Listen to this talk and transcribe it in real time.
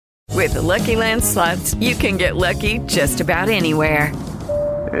With the Lucky Land Slots, you can get lucky just about anywhere.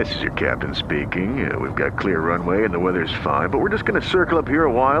 This is your captain speaking. We've got clear runway and the weather's fine, but we're just going to circle up here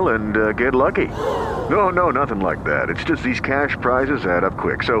a while and get lucky. No, nothing like that. It's just these cash prizes add up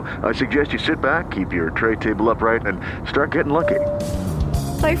quick. So I suggest you sit back, keep your tray table upright, and start getting lucky.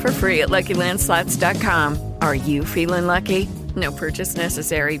 Play for free at LuckyLandSlots.com. Are you feeling lucky? No purchase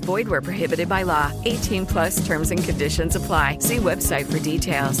necessary. Void where prohibited by law. 18+ terms and conditions apply. See website for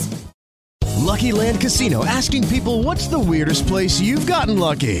details. Lucky Land Casino, asking people, what's the weirdest place you've gotten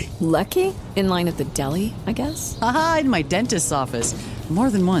lucky? Lucky? In line at the deli, I guess? Aha, in my dentist's office. More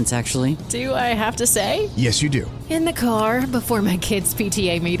than once, actually. Do I have to say? Yes, you do. In the car before my kids'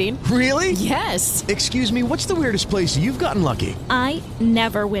 PTA meeting. Really? Yes. Excuse me, what's the weirdest place you've gotten lucky? I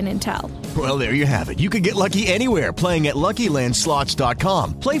never win and tell. Well, there you have it. You can get lucky anywhere, playing at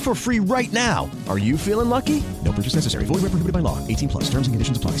LuckyLandSlots.com. Play for free right now. Are you feeling lucky? No purchase necessary. Void where prohibited by law. 18+. Terms and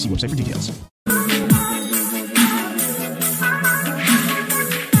conditions apply. See website for details.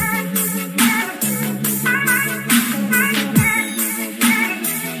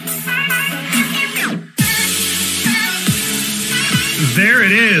 There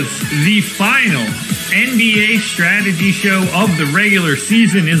it is. The final NBA strategy show of the regular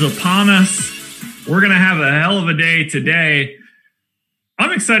season is upon us. We're going to have a hell of a day today.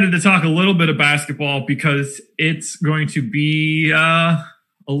 I'm excited to talk a little bit of basketball because it's going to be a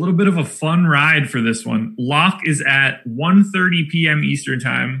little bit of a fun ride for this one. Lock is at 1:30 p.m. Eastern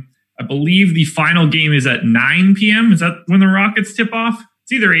time. I believe the final game is at 9 p.m. Is that when the Rockets tip off?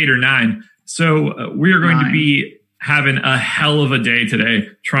 It's either 8 or 9. So we are going to be having a hell of a day today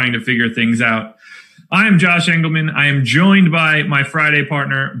trying to figure things out. I am Josh Engelman. I am joined by my Friday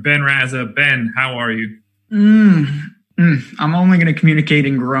partner, Ben Raza. Ben, how are you? I'm only going to communicate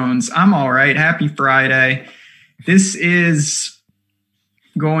in groans. I'm all right. Happy Friday. This is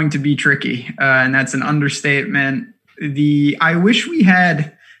going to be tricky, and that's an understatement. I wish we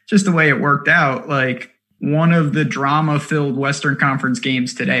had, just the way it worked out, like one of the drama-filled Western Conference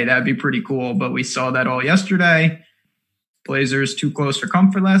games today. That'd be pretty cool, but we saw that all yesterday. Blazers too close for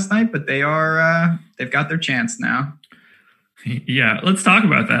comfort last night, but they've got their chance now. Yeah, let's talk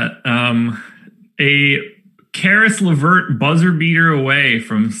about that. A Karis LeVert buzzer beater away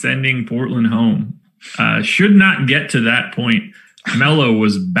from sending Portland home. Should not get to that point. Melo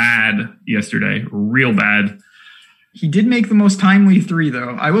was bad yesterday, real bad. He did make the most timely three,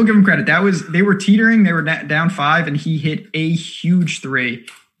 though. I will give him credit. They were teetering. They were down 5, and he hit a huge three.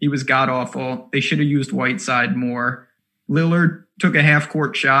 He was god-awful. They should have used Whiteside more. Lillard took a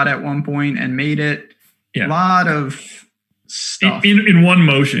half-court shot at one point and made it. Yeah. A lot of stuff. In one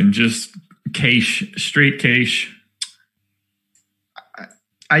motion, just straight cash.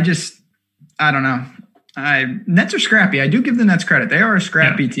 I don't know. Nets are scrappy. I do give the Nets credit. They are a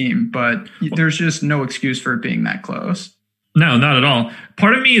scrappy team, but there's just no excuse for it being that close. No, not at all.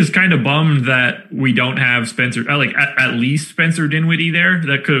 Part of me is kind of bummed that we don't have Spencer, at least Spencer Dinwiddie there.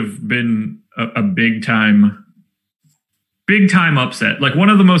 That could have been a big time upset. Like one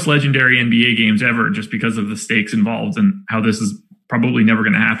of the most legendary NBA games ever, just because of the stakes involved and how this is probably never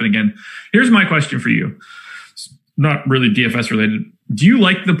going to happen again. Here's my question for you. It's not really DFS related. Do you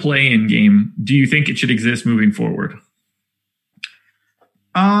like the play-in game? Do you think it should exist moving forward?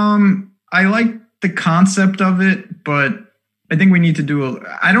 I like the concept of it, but I think we need to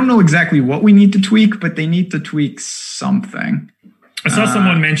I don't know exactly what we need to tweak, but they need to tweak something. I saw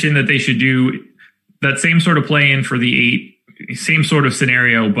someone mention that they should do that same sort of play-in for the 8, same sort of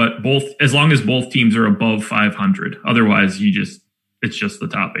scenario, but as long as both teams are above 500. Otherwise, it's just the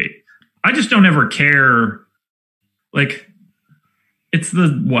top 8. I just don't ever care. Like, it's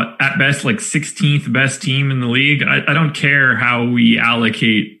the, at best, 16th best team in the league. I don't care how we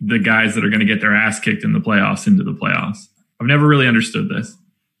allocate the guys that are going to get their ass kicked in the playoffs into the playoffs. I've never really understood this.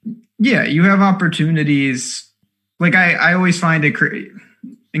 Yeah, you have opportunities. Like, I always find it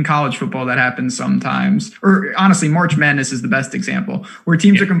in college football that happens sometimes. Or honestly, March Madness is the best example, where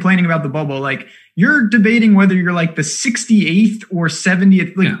teams are complaining about the bubble. Like, you're debating whether you're like the 68th or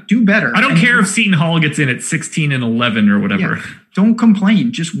 70th. Do better. I don't care if Seton Hall gets in at 16 and 11 or whatever. Yeah, don't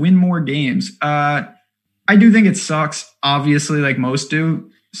complain. Just win more games. I do think it sucks. Obviously, like most do.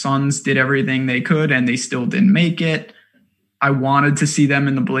 Suns did everything they could, and they still didn't make it. I wanted to see them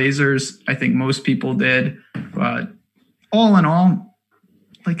in the Blazers. I think most people did. But all in all,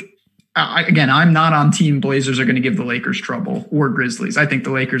 I'm not on team Blazers are going to give the Lakers trouble or Grizzlies. I think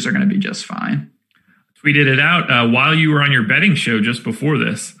the Lakers are going to be just fine. Tweeted it out while you were on your betting show just before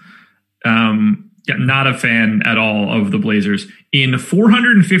this. Not a fan at all of the Blazers. In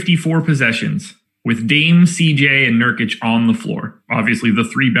 454 possessions, with Dame, CJ, and Nurkic on the floor. Obviously, the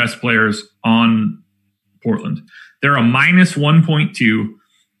three best players on Portland. They're a minus 1.2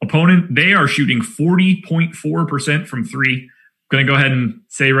 opponent. They are shooting 40.4% from three. Going to go ahead and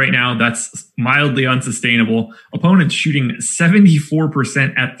say right now that's mildly unsustainable. Opponents shooting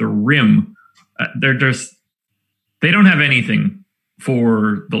 74% at the rim. They don't have anything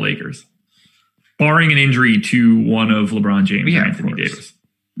for the Lakers, barring an injury to one of LeBron James or Anthony Davis.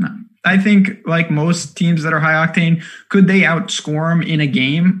 No. I think like most teams that are high octane, could they outscore them in a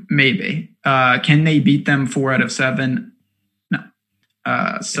game? Maybe. Can they beat them 4 out of 7? No.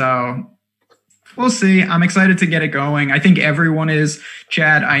 So we'll see. I'm excited to get it going. I think everyone is.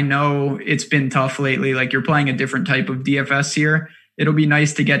 Chad, I know it's been tough lately. Like you're playing a different type of DFS here. It'll be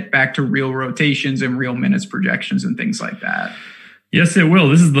nice to get back to real rotations and real minutes projections and things like that. Yes, it will.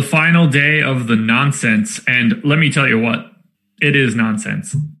 This is the final day of the nonsense. And let me tell you what, it is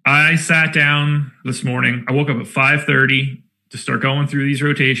nonsense. I sat down this morning. I woke up at 5:30 to start going through these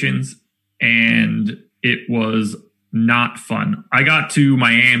rotations, and it was not fun. I got to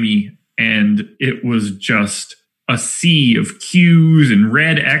Miami, and it was just a sea of Qs and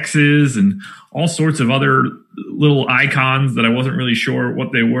red X's and all sorts of other little icons that I wasn't really sure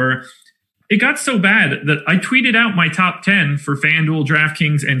what they were. It got so bad that I tweeted out my top 10 for FanDuel,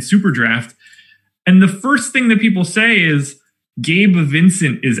 DraftKings, and SuperDraft. And the first thing that people say is, Gabe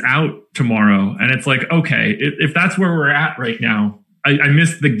Vincent is out tomorrow. And it's like, okay, if that's where we're at right now, I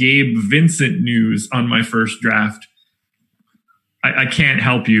missed the Gabe Vincent news on my first draft. I can't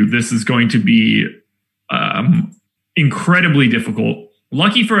help you. This is going to be incredibly difficult.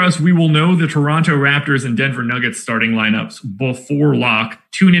 Lucky for us, we will know the Toronto Raptors and Denver Nuggets starting lineups before lock.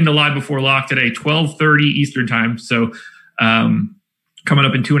 Tune into Live Before Lock today, 12:30 Eastern time. So coming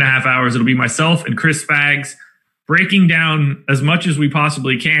up in 2.5 hours, it'll be myself and Chris Spags breaking down as much as we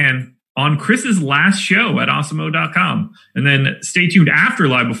possibly can on Chris's last show at awesemo.com. And then stay tuned after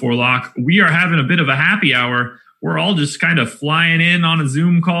Live Before Lock. We are having a bit of a happy hour. We're all just kind of flying in on a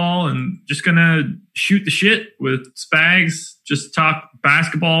Zoom call and just going to shoot the shit with Spags, just talk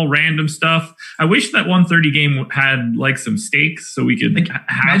basketball, random stuff. I wish that 1:30 game had like some stakes so we could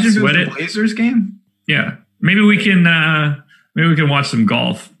half sweat it. The Blazers game? Yeah. Maybe we can watch some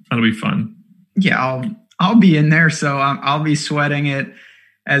golf. That'll be fun. Yeah, I'll be in there, so I'll be sweating it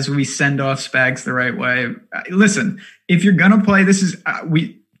as we send off Spags the right way. Listen, if you're gonna play, this is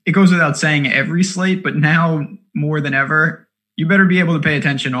it goes without saying every slate, but now more than ever, you better be able to pay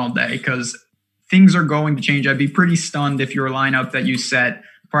attention all day because things are going to change. I'd be pretty stunned if your lineup that you set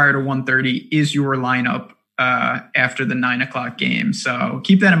prior to 1:30 is your lineup after the 9 o'clock game. So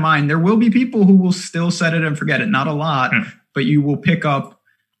keep that in mind. There will be people who will still set it and forget it. Not a lot, but you will pick up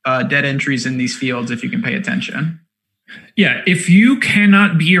dead entries in these fields if you can pay attention. Yeah, if you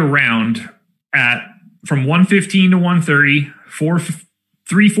cannot be around from 1:15 to 1:30,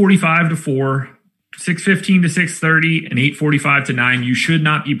 3:45 to 4, 6:15 to 6:30, and 8:45 to 9, you should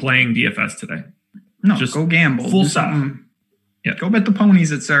not be playing DFS today. No, just go gamble. Full stop. Yeah. Go bet the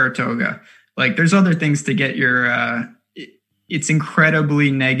ponies at Saratoga. Like, there's other things to get your. It's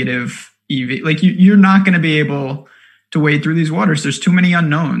incredibly negative EV. Like, you're not going to be able to wade through these waters. There's too many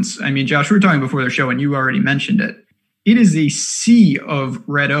unknowns. I mean, Josh, we were talking before the show, and you already mentioned it. It is a sea of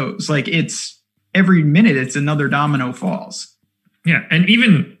red O's. Like, it's every minute, it's another domino falls. Yeah, and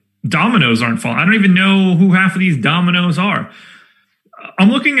even dominoes aren't falling. I don't even know who half of these dominoes are. I'm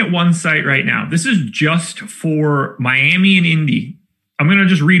looking at one site right now. This is just for Miami and Indy. I'm going to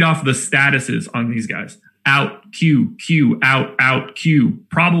just read off the statuses on these guys. Out, Q, out, Q.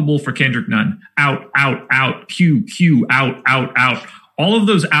 Probable for Kendrick Nunn. Out, Q, out. All of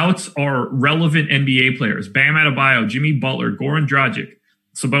those outs are relevant NBA players. Bam Adebayo, Jimmy Butler, Goran Dragic.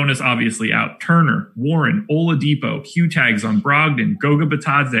 Sabonis obviously out. Turner, Warren, Oladipo, Q tags on Brogdon, Goga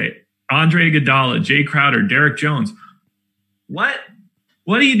Bitadze, Andre Iguodala, Jay Crowder, Derek Jones. What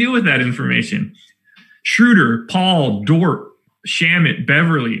do you do with that information? Schroeder, Paul, Dort, Shamet,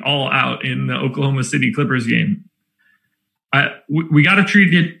 Beverly, all out in the Oklahoma City Clippers game. We got to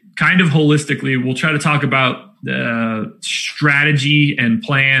treat it kind of holistically. We'll try to talk about the strategy and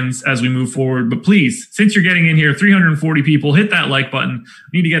plans as we move forward. But please, since you're getting in here, 340 people, hit that like button.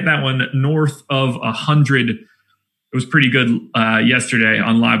 We need to get that one north of 100. It was pretty good yesterday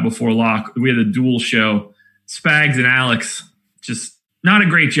on Live Before Lock. We had a dual show. Spags and Alex, just not a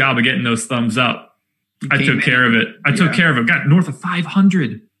great job of getting those thumbs up. I took care of it. Got north of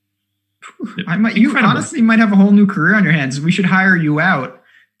 500. You honestly might have a whole new career on your hands. We should hire you out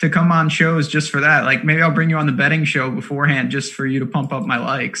to come on shows just for that. Like, maybe I'll bring you on the betting show beforehand just for you to pump up my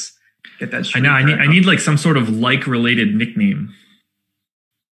likes. Get that. I know. I need like some sort of like related nickname.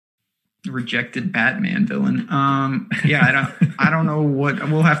 Rejected Batman villain. Yeah, I don't know what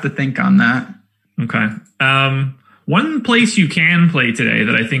we'll have to think on that. Okay. One place you can play today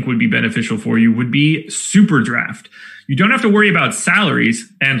that I think would be beneficial for you would be SuperDraft. You don't have to worry about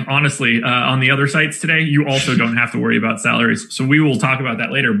salaries. And honestly, on the other sites today, you also don't have to worry about salaries. So we will talk about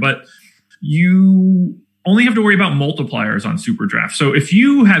that later. But you only have to worry about multipliers on SuperDraft. So if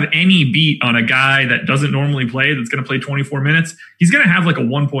you have any beat on a guy that doesn't normally play, that's going to play 24 minutes, he's going to have like a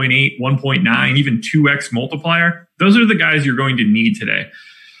 1.8, 1.9, even 2x multiplier. Those are the guys you're going to need today.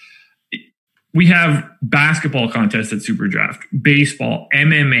 We have basketball contests at SuperDraft, baseball,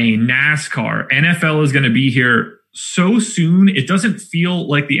 MMA, NASCAR, NFL is going to be here so soon. It doesn't feel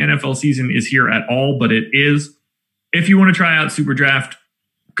like the NFL season is here at all, but it is. If you want to try out SuperDraft,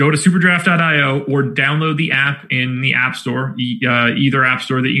 go to superdraft.io or download the app in the App Store, either App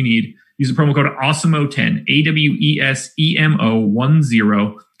Store that you need. Use the promo code AWESEMO10,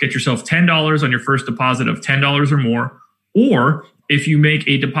 AWESEMO10. Get yourself $10 on your first deposit of $10 or more. Or if you make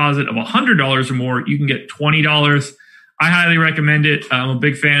a deposit of $100 or more, you can get $20. I highly recommend it. I'm a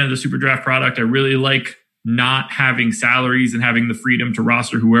big fan of the SuperDraft product. I really like not having salaries and having the freedom to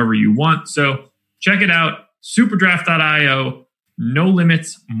roster whoever you want. So check it out, superdraft.io. No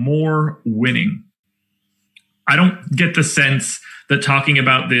limits, more winning. I don't get the sense that talking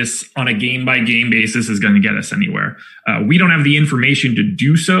about this on a game-by-game basis is going to get us anywhere. We don't have the information to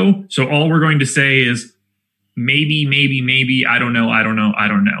do so. So all we're going to say is maybe, I don't know.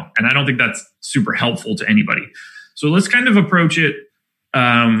 And I don't think that's super helpful to anybody. So let's kind of approach it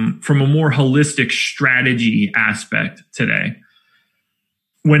from a more holistic strategy aspect today.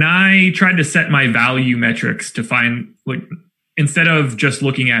 When I tried to set my value metrics to find, like, instead of just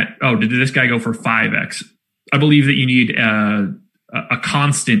looking at, oh, did this guy go for 5x? I believe that you need a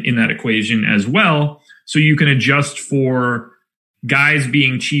constant in that equation as well, so you can adjust for guys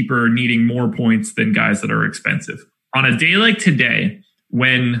being cheaper needing more points than guys that are expensive. On a day like today,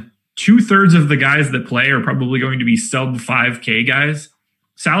 when 2/3 of the guys that play are probably going to be sub 5K guys,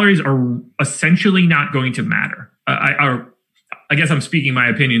 salaries are essentially not going to matter. I guess I'm speaking my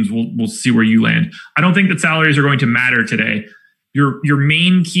opinions. We'll see where you land. I don't think that salaries are going to matter today. Your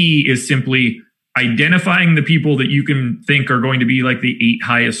main key is simply identifying the people that you can think are going to be like the 8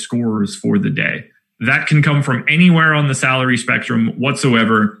 highest scorers for the day. That can come from anywhere on the salary spectrum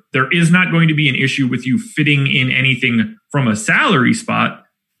whatsoever. There is not going to be an issue with you fitting in anything from a salary spot.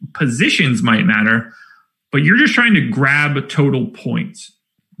 Positions might matter, but you're just trying to grab total points.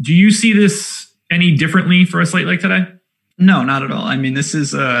 Do you see this any differently for a slate like today? No, not at all. I mean, this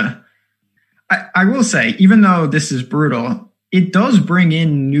is I will say, even though this is brutal, it does bring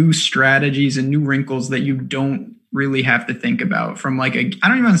in new strategies and new wrinkles that you don't really have to think about from like I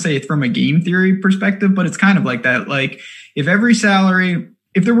don't even want to say it from a game theory perspective, but it's kind of like that. Like if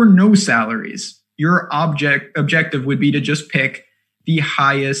there were no salaries, your objective would be to just pick the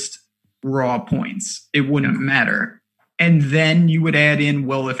highest raw points. It wouldn't matter. And then you would add in,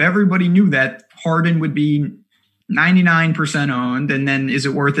 well, if everybody knew that Harden would be 99% owned, and then is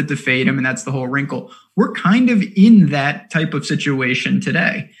it worth it to fade him? And that's the whole wrinkle. We're kind of in that type of situation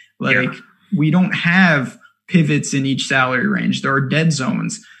today. We don't have pivots in each salary range. There are dead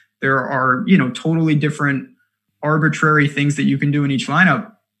zones. There are, totally different arbitrary things that you can do in each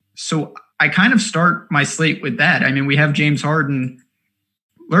lineup. So I kind of start my slate with that. I mean, we have James Harden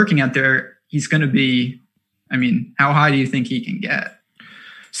lurking out there. He's going to be, how high do you think he can get?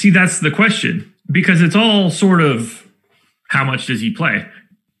 See, that's the question, because it's all sort of how much does he play?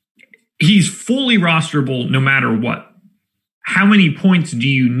 He's fully rosterable no matter what. How many points do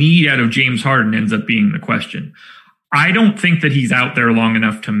you need out of James Harden ends up being the question. I don't think that he's out there long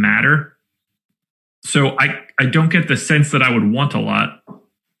enough to matter. So I don't get the sense that I would want a lot.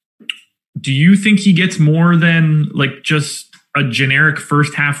 Do you think he gets more than like just a generic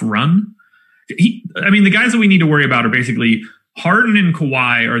first half run? The guys that we need to worry about are basically Harden and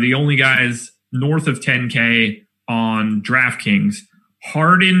Kawhi are the only guys north of 10K on DraftKings.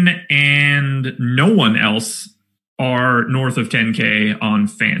 Harden and no one else are north of 10K on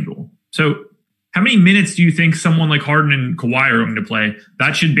FanDuel. So how many minutes do you think someone like Harden and Kawhi are going to play?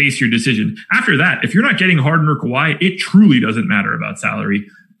 That should base your decision. After that, if you're not getting Harden or Kawhi, it truly doesn't matter about salary.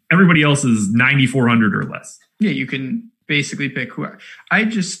 Everybody else is 9,400 or less. Yeah, you can basically pick who. I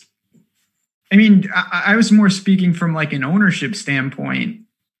was more speaking from like an ownership standpoint.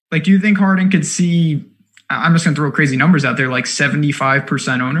 Like, do you think Harden could see, I'm just going to throw crazy numbers out there, like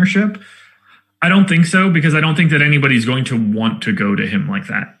 75% ownership? I don't think so, because I don't think that anybody's going to want to go to him like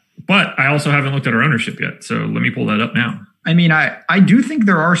that. But I also haven't looked at our ownership yet. So let me pull that up now. I do think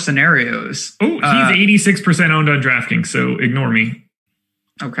there are scenarios. Oh, he's 86% owned on DraftKings, so ignore me.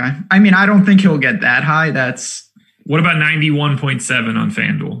 Okay. I mean, I don't think he'll get that high. What about 91.7 on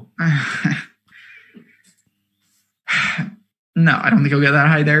FanDuel? No, I don't think he'll get that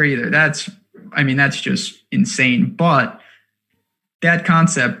high there either. That's just insane. But that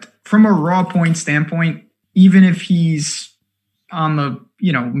concept, from a raw point standpoint, even if he's on the,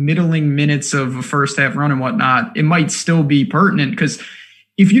 middling minutes of a first half run and whatnot, it might still be pertinent, because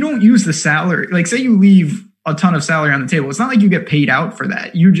if you don't use the salary, like say you leave a ton of salary on the table, it's not like you get paid out for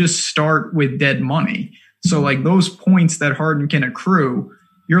that. You just start with dead money. So like those points that Harden can accrue,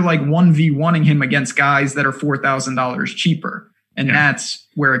 you're like 1v1ing him against guys that are $4,000 cheaper. And that's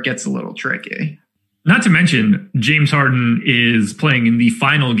where it gets a little tricky. Not to mention, James Harden is playing in the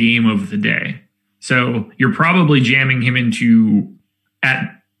final game of the day. So you're probably jamming him into,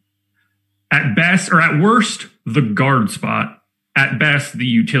 at best or at worst, the guard spot, at best, the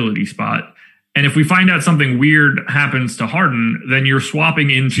utility spot. And if we find out something weird happens to Harden, then you're swapping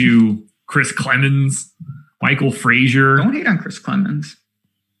into Chris Clemens, Michael Frazier. Don't hate on Chris Clemens.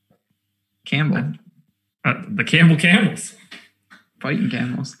 Campbell. The Campbell Camels. Fighting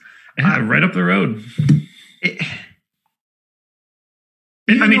Camels. Yeah, right up the road.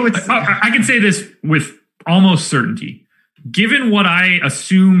 I can say this with almost certainty. Given what I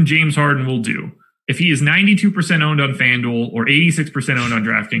assume James Harden will do, if he is 92% owned on FanDuel or 86% owned on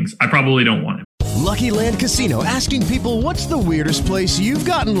DraftKings, I probably don't want him. Lucky Land Casino, asking people, what's the weirdest place you've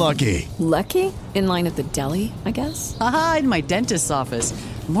gotten lucky? Lucky? In line at the deli, I guess? Aha, in my dentist's office.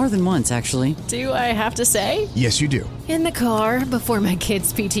 More than once, actually. Do I have to say? Yes, you do. In the car before my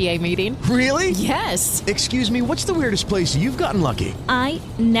kids' PTA meeting. Really? Yes. Excuse me, what's the weirdest place you've gotten lucky? I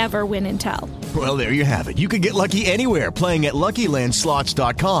never win and tell. Well, there you have it. You can get lucky anywhere, playing at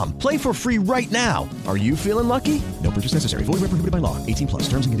LuckyLandSlots.com. Play for free right now. Are you feeling lucky? No purchase necessary. Void where prohibited by law. 18+.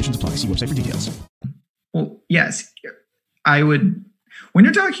 Terms and conditions apply. See website for details. Well, yes, I would. When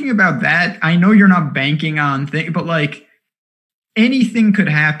you're talking about that, I know you're not banking on things, but like anything could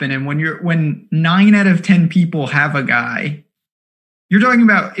happen. And when 9 out of 10 people have a guy, you're talking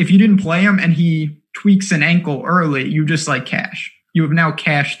about if you didn't play him and he tweaks an ankle early, you just like cash. You have now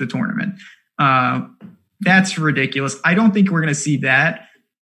cashed the tournament. That's ridiculous. I don't think we're going to see that.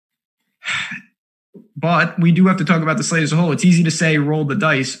 But we do have to talk about the slate as a whole. It's easy to say roll the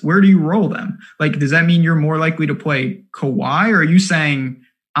dice. Where do you roll them? Like, does that mean you're more likely to play Kawhi? Or are you saying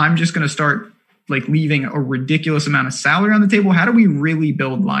I'm just going to start like leaving a ridiculous amount of salary on the table? How do we really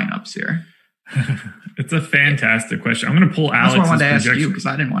build lineups here? It's a fantastic question. I'm going to pull Alex's That's what I wanted to projection. ask you, because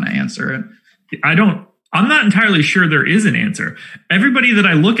I didn't want to answer it. I'm not entirely sure there is an answer. Everybody that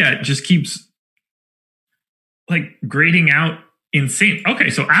I look at just keeps like grading out insane. Okay,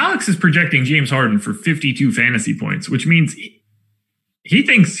 so Alex is projecting James Harden for 52 fantasy points, which means he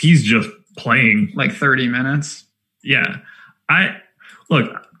thinks he's just playing like 30 minutes. Yeah. I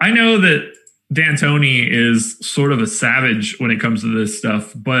know that D'Antoni is sort of a savage when it comes to this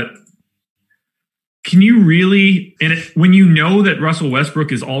stuff, but can you really, when you know that Russell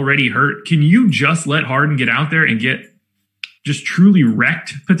Westbrook is already hurt, can you just let Harden get out there and get just truly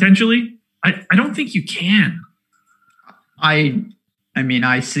wrecked potentially? I don't think you can. I mean,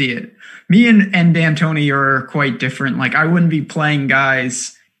 I see it. Me and D'Antoni are quite different. Like, I wouldn't be playing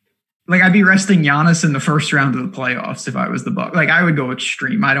guys. Like, I'd be resting Giannis in the first round of the playoffs if I was the Bucks. Like, I would go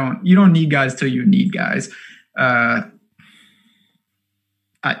extreme. You don't need guys till you need guys.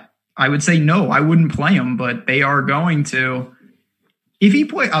 I would say no, I wouldn't play him, but they are going to.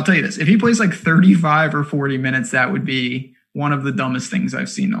 I'll tell you this, if he plays like 35 or 40 minutes, that would be one of the dumbest things I've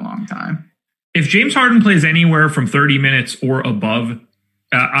seen in a long time. If James Harden plays anywhere from 30 minutes or above,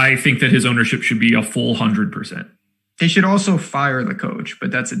 I think that his ownership should be a full 100%. They should also fire the coach, but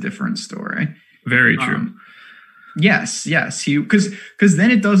that's a different story. Very true. Yes. Because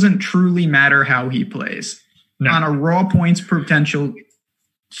then it doesn't truly matter how he plays. No. On a raw points potential,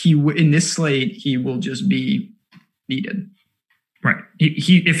 in this slate, he will just be needed. Right.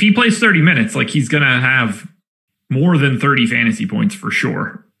 If he plays 30 minutes, like he's going to have more than 30 fantasy points for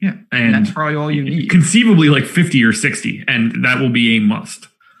sure. Yeah, and that's probably all you need. Conceivably like 50 or 60, and that will be a must.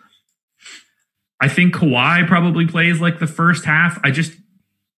 I think Kawhi probably plays like the first half.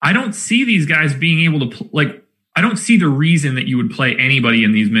 I don't see these guys being able to I don't see the reason that you would play anybody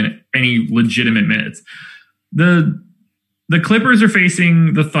in these any legitimate minutes. The Clippers are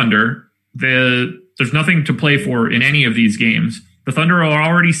facing the Thunder. There's nothing to play for in any of these games. The Thunder are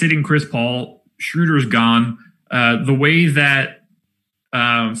already sitting Chris Paul. Schroeder's gone. The way that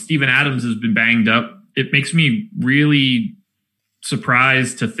Steven Adams has been banged up, it makes me really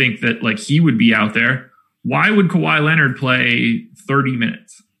surprised to think that like he would be out there. Why would Kawhi Leonard play 30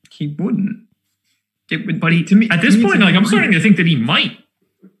 minutes? He wouldn't. At this point, like I'm starting to think that he might.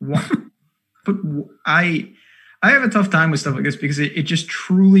 but I have a tough time with stuff like this because it just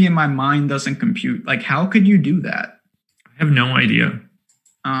truly in my mind doesn't compute. Like, how could you do that? I have no idea.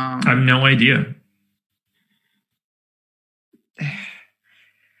 I have no idea.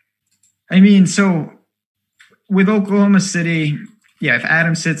 I mean, so with Oklahoma City, yeah, if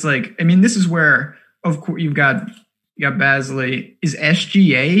Adam sits this is where, of course, you got Basley. Is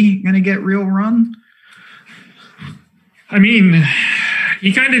SGA going to get real run? I mean,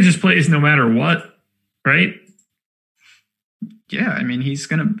 he kind of just plays no matter what, right? Yeah, I mean,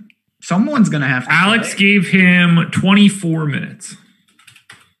 someone's going to have to Alex play. gave him 24 minutes.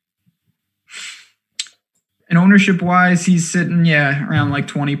 And ownership-wise, he's sitting, around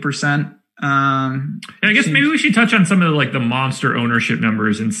 20%. I guess maybe we should touch on some of the monster ownership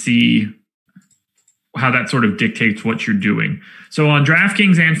numbers and see how that sort of dictates what you're doing. So on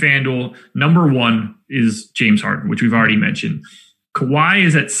DraftKings and FanDuel, number 1 is James Harden, which we've already mentioned. Kawhi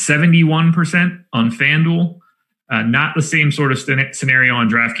is at 71% on FanDuel. Not the same sort of scenario on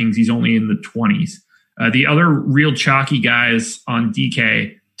DraftKings. He's only in the 20s. The other real chalky guys on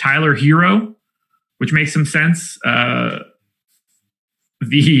DK, Tyler Hero, which makes some sense. The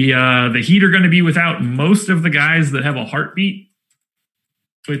Heat are going to be without most of the guys that have a heartbeat,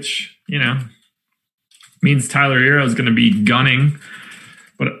 which, means Tyler Hero is going to be gunning.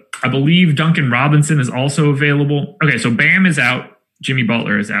 But I believe Duncan Robinson is also available. Okay, so Bam is out. Jimmy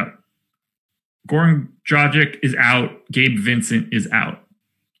Butler is out. Goran Dragic is out. Gabe Vincent is out.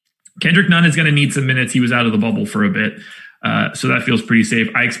 Kendrick Nunn is going to need some minutes. He was out of the bubble for a bit. So that feels pretty safe.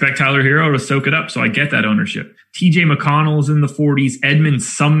 I expect Tyler Hero to soak it up, so I get that ownership. TJ McConnell's in the 40s. Edmund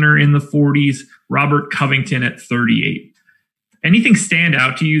Sumner in the 40s. Robert Covington at 38. Anything stand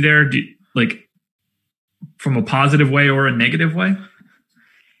out to you there, from a positive way or a negative way?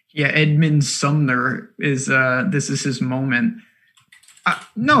 Yeah, Edmund Sumner is this is his moment.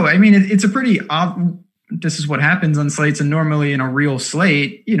 No, I mean, it's a pretty this is what happens on slates, and normally in a real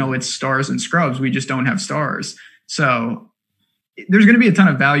slate, it's stars and scrubs. We just don't have stars. So there's going to be a ton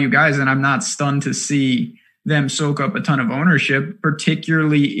of value guys, and I'm not stunned to see them soak up a ton of ownership,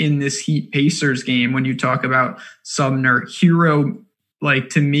 particularly in this Heat Pacers game. When you talk about Sumner, Hero,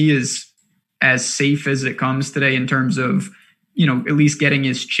 to me is as safe as it comes today in terms of, at least getting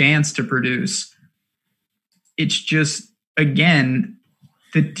his chance to produce. It's just, again,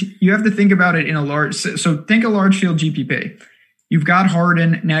 you have to think about it in a large, so think a large field GPP. You've got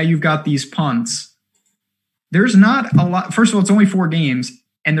Harden, now you've got these punts. There's not a lot. First of all, it's only 4 games,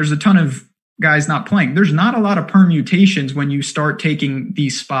 and there's a ton of guys not playing. There's not a lot of permutations when you start taking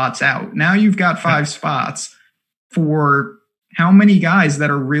these spots out. Now you've got 5 spots for how many guys that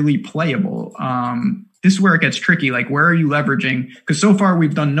are really playable. This is where it gets tricky. Where are you leveraging? Because so far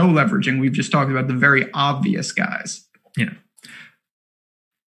we've done no leveraging. We've just talked about the very obvious guys. Yeah.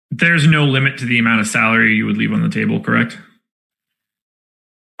 There's no limit to the amount of salary you would leave on the table, correct?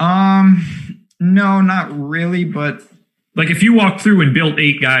 No, not really, but if you walked through and built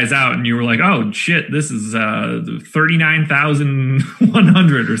 8 guys out and you were like, oh shit, this is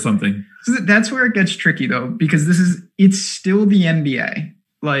 39,100 or something. So that's where it gets tricky though, because it's still the NBA.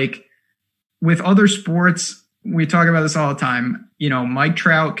 With other sports, we talk about this all the time. Mike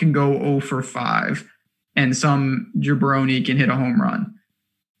Trout can go 0 for 5 and some jabroni can hit a home run.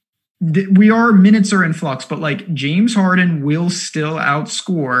 Minutes are in flux, but James Harden will still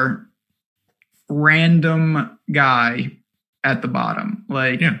outscore random guy at the bottom.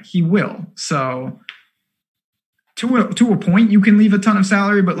 He will. So to a point, you can leave a ton of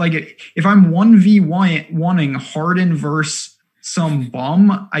salary, but if I'm 1v1ing Harden versus some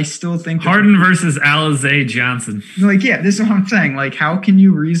bum, I still think Harden versus Alize Johnson. Yeah, this is what I'm saying. How can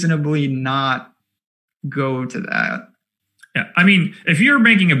you reasonably not go to that? Yeah, I mean, if you're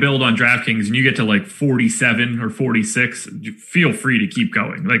making a build on DraftKings and you get to 47 or 46, feel free to keep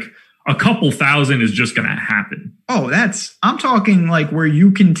going. A couple thousand is just going to happen. Oh, I'm talking where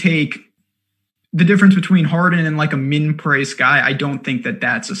you can take the difference between Harden and a min price guy. I don't think that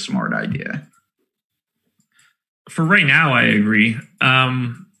that's a smart idea. For right now, I agree.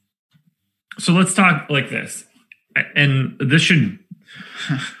 So let's talk like this. And this should...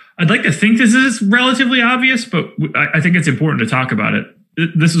 I'd like to think this is relatively obvious, but I think it's important to talk about it.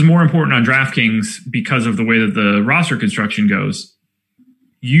 This is more important on DraftKings because of the way that the roster construction goes.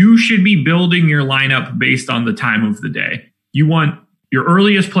 You should be building your lineup based on the time of the day. You want your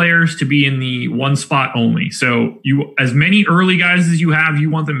earliest players to be in the one spot only. So as many early guys as you have,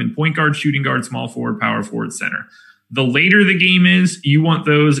 you want them in point guard, shooting guard, small forward, power forward, center. The later the game is, you want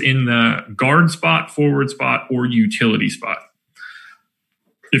those in the guard spot, forward spot, or utility spot.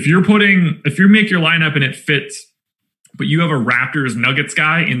 If you make your lineup and it fits but you have a Raptors Nuggets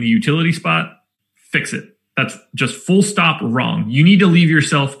guy in the utility spot, fix it. That's just full stop wrong. You need to leave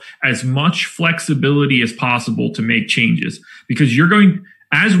yourself as much flexibility as possible to make changes, because you're going,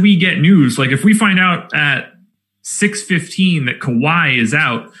 as we get news, like if we find out at 6:15 that Kawhi is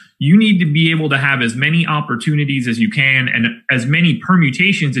out, you need to be able to have as many opportunities as you can and as many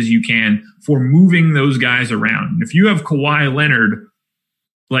permutations as you can for moving those guys around. If you have Kawhi Leonard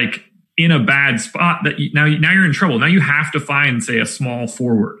like in a bad spot, that now you're in trouble. Now you have to find, say, a small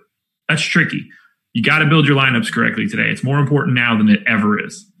forward. That's tricky. You got to build your lineups correctly today. It's more important now than it ever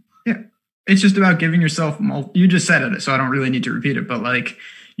is. Yeah. It's just about giving yourself, you just said it, so I don't really need to repeat it, but like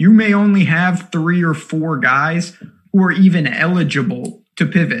you may only have 3 or 4 guys who are even eligible to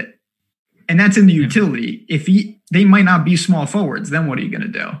pivot. And that's in the utility. If they might not be small forwards, then what are you going to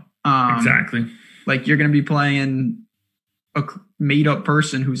do? Exactly. Like you're going to be playing a made up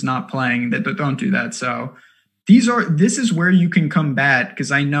person who's not playing that, but don't do that. So this is where you can combat,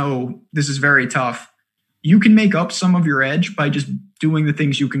 because I know this is very tough. You can make up some of your edge by just doing the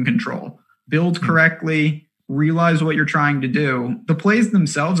things you can control. Build correctly, realize what you're trying to do. The plays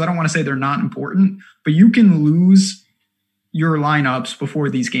themselves, I don't want to say they're not important, but you can lose your lineups before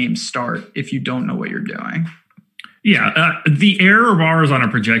these games start if you don't know what you're doing. Yeah, the error bars on a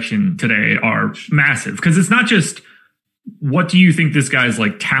projection today are massive, because it's not just what do you think this guy's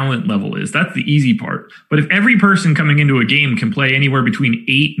like talent level is. That's the easy part. But if every person coming into a game can play anywhere between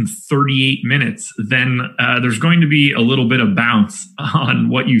 8 and 38 minutes, then there's going to be a little bit of bounce on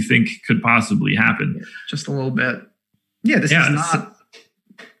what you think could possibly happen. Just a little bit. Yeah, this is not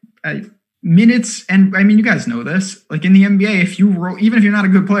minutes. And I mean, you guys know this. Like in the NBA, if you roll, even if you're not a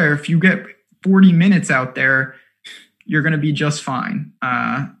good player, if you get 40 minutes out there, you're going to be just fine.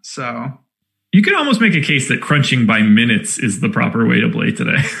 So you could almost make a case that crunching by minutes is the proper way to play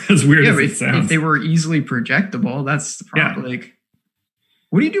today. As weird as it sounds. If they were easily projectable, that's the problem. Yeah. Like,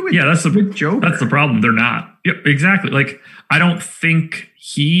 what do you do with with Joker? That's the problem. They're not. Yep, exactly. Like, I don't think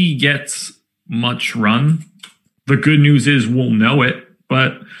he gets much run. The good news is we'll know it,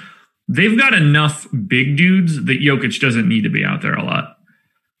 but they've got enough big dudes that Jokic doesn't need to be out there a lot.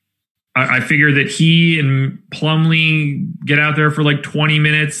 I figure that he and Plumlee get out there for like 20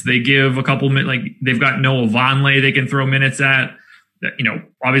 minutes. They give a couple minutes, like they've got Noah Vonleh they can throw minutes at. You know,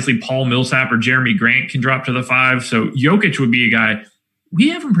 obviously Paul Millsap or Jeremy Grant can drop to the 5. So Jokic would be a guy. We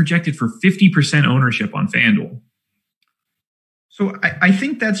have him projected for 50% ownership on FanDuel. So I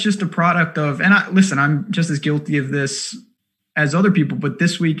think that's just a product of, and listen, I'm just as guilty of this as other people, but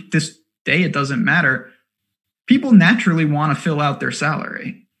this day, it doesn't matter. People naturally want to fill out their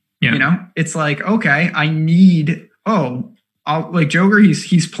salary. Yeah. You know, it's like, okay, I need, I'll like Joker,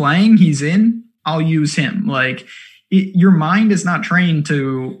 he's playing, he's in, I'll use him. Like your mind is not trained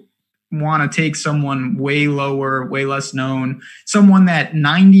to want to take someone way lower, way less known, someone that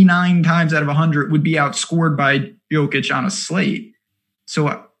 99 times out of 100 would be outscored by Jokic on a slate. So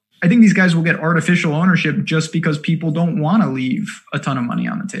I think these guys will get artificial ownership just because people don't want to leave a ton of money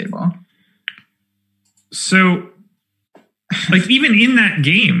on the table. So like even in that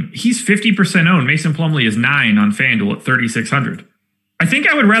game, he's 50% owned. Mason Plumlee is 9 on FanDuel at 3,600. I think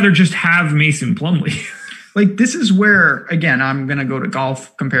I would rather just have Mason Plumlee. Like this is where, again, I'm going to go to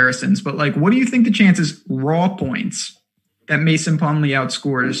golf comparisons, but like, what do you think the chances raw points that Mason Plumlee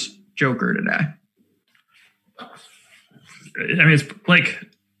outscores Joker today? I mean, it's like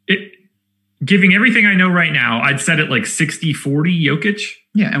giving everything I know right now, I'd set it like 60-40 Jokic.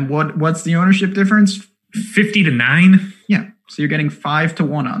 Yeah. And what's the ownership difference? 50-9. Yeah. So you're getting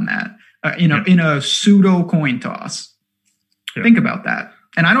 5-1 on that, in a pseudo coin toss. Yeah. Think about that.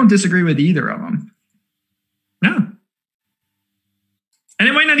 And I don't disagree with either of them. No. And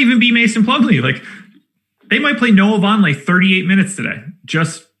it might not even be Mason Plumlee. Like they might play Noah Vonleh 38 minutes today,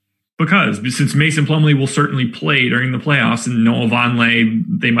 just because, since Mason Plumlee will certainly play during the playoffs, and Noah Vonleh,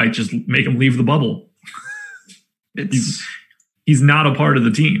 they might just make him leave the bubble. He's not a part of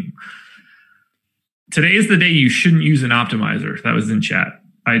the team. Today is the day you shouldn't use an optimizer. That was in chat.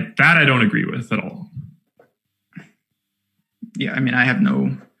 I don't agree with at all. Yeah, I mean, I have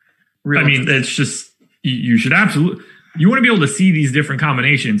no real... I mean, it's just, you should absolutely... You want to be able to see these different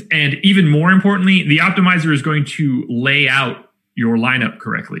combinations. And even more importantly, the optimizer is going to lay out your lineup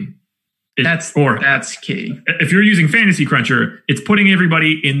correctly. That's key. If you're using Fantasy Cruncher, it's putting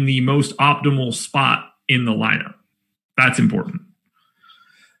everybody in the most optimal spot in the lineup. That's important.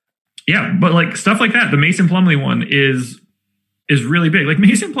 Yeah, but like stuff like that, the Mason Plumlee one is really big. Like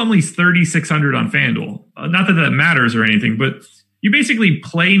Mason Plumlee's 3,600 on FanDuel. Not that that matters or anything, but you basically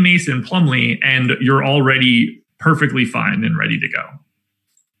play Mason Plumlee and you're already perfectly fine and ready to go.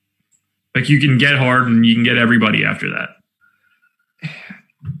 Like you can get Harden, you can get everybody after that.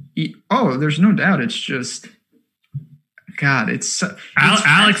 Oh, there's no doubt. It's just, God, it's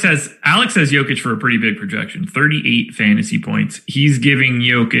Alex has Jokic for a pretty big projection, 38 fantasy points. He's giving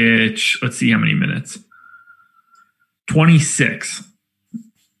Jokic, let's see how many minutes. 26.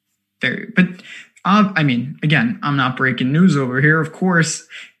 There, but I mean, again, I'm not breaking news over here. Of course,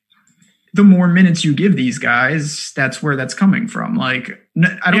 the more minutes you give these guys, that's where that's coming from. Like,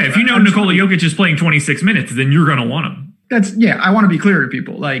 if you know Nikola Jokic is playing 26 minutes, then you're going to want him. I want to be clear to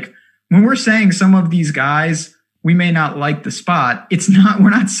people. Like, when we're saying some of these guys, we may not like the spot. We're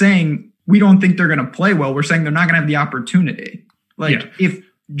not saying we don't think they're going to play well. We're saying they're not going to have the opportunity. Like, if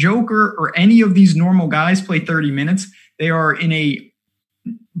Joker or any of these normal guys play 30 minutes, they are in a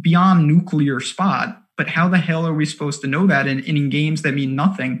beyond nuclear spot. But how the hell are we supposed to know that in games that mean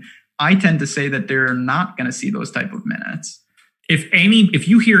nothing? I tend to say that they're not going to see those type of minutes. If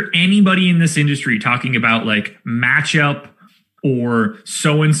you hear anybody in this industry talking about like matchup or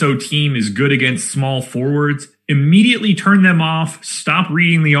so-and-so team is good against small forwards, immediately turn them off, stop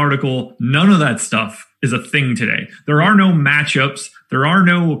reading the article. None of that stuff is a thing today. There are no matchups. There are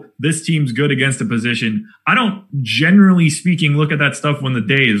no, this team's good against a position. I don't, generally speaking, look at that stuff when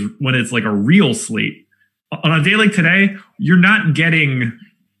it's like a real slate. On a day like today, you're not getting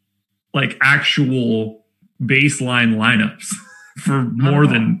like actual baseline lineups for more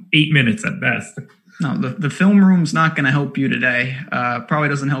than 8 minutes at best. No, the film room's not going to help you today. Probably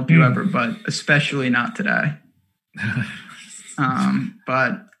doesn't help you ever, but especially not today.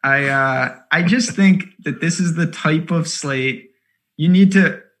 But I just think that this is the type of slate you need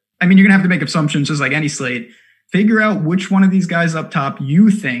to. I mean, you're going to have to make assumptions just like any slate. Figure out which one of these guys up top you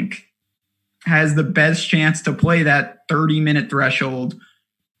think has the best chance to play that 30-minute threshold.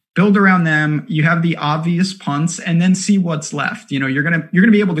 Build around them. You have the obvious punts, and then see what's left. You're gonna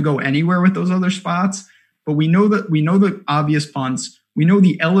be able to go anywhere with those other spots, but we know the obvious punts. We know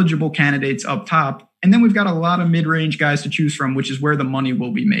the eligible candidates up top, and then we've got a lot of mid-range guys to choose from, which is where the money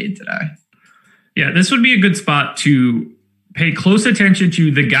will be made today. Yeah, this would be a good spot to pay close attention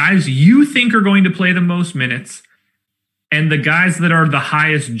to the guys you think are going to play the most minutes, and the guys that are the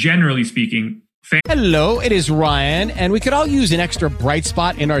highest, generally speaking. Hello, it is Ryan, and we could all use an extra bright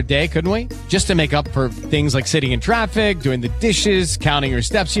spot in our day, couldn't we? Just to make up for things like sitting in traffic, doing the dishes, counting your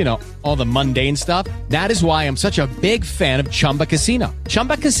steps, all the mundane stuff. That is why I'm such a big fan of Chumba Casino.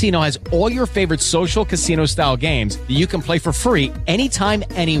 Chumba Casino has all your favorite social casino-style games that you can play for free anytime,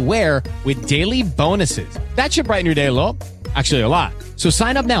 anywhere with daily bonuses. That should brighten your day a little. Actually, a lot. So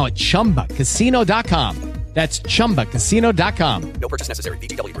sign up now at ChumbaCasino.com. That's ChumbaCasino.com. No purchase necessary.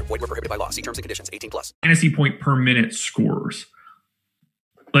 VGW Group. Void where prohibited by law. See terms and conditions. 18+. Fantasy point per minute scorers.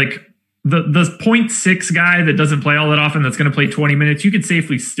 Like the 0.6 guy that doesn't play all that often, that's going to play 20 minutes, you could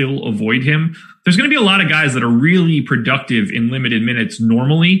safely still avoid him. There's going to be a lot of guys that are really productive in limited minutes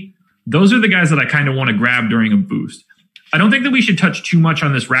normally. Those are the guys that I kind of want to grab during a boost. I don't think that we should touch too much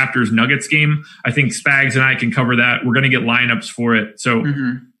on this Raptors-Nuggets game. I think Spags and I can cover that. We're going to get lineups for it. So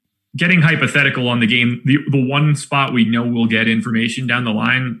getting hypothetical on the game, the one spot we know we'll get information down the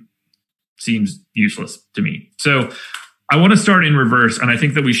line seems useless to me. So I want to start in reverse, and I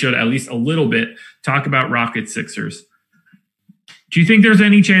think that we should at least a little bit talk about Rockets Sixers. Do you think there's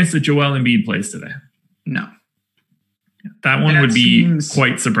any chance that Joel Embiid plays today? No. That one would be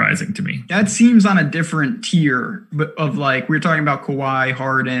quite surprising to me. That seems on a different tier of, like, we were talking about Kawhi,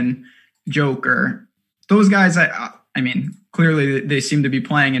 Harden, Joker. Those guys, I mean, clearly they seem to be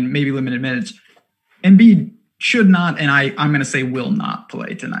playing in maybe limited minutes. Embiid should not, and I'm going to say will not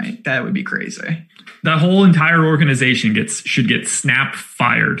play tonight. That would be crazy. That whole entire organization should get snap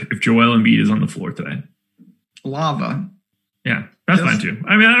fired if Joel Embiid is on the floor today. Lava. Yeah, that's fine too.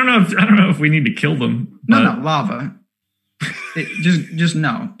 I mean, I don't know if we need to kill them. No, lava. Just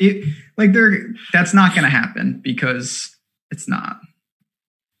no. That's not going to happen because it's not.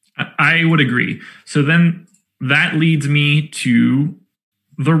 I would agree. So then that leads me to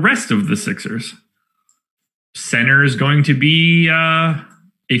the rest of the Sixers. Center is going to be a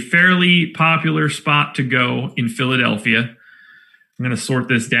fairly popular spot to go in Philadelphia. I'm going to sort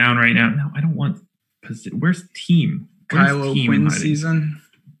this down right now. No, I don't want. Where's team? Kylo Quinn season.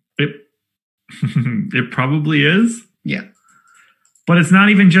 It probably is. Yeah. But it's not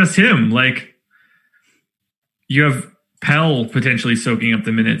even just him. Like, you have Pell potentially soaking up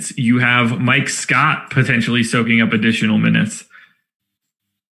the minutes. You have Mike Scott potentially soaking up additional minutes.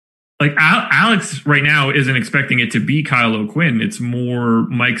 Like, Alex right now isn't expecting it to be Kylo Quinn. It's more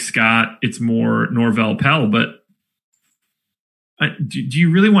Mike Scott. It's more Norvell Pell. But do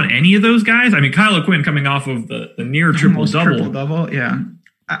you really want any of those guys? I mean, Kylo Quinn coming off of the near triple-double. Triple-double, yeah.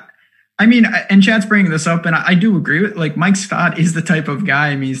 I mean, and Chad's bringing this up, and I do agree with, like, Mike Scott is the type of guy.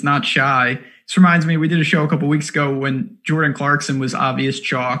 I mean, he's not shy. This reminds me, we did a show a couple weeks ago when Jordan Clarkson was obvious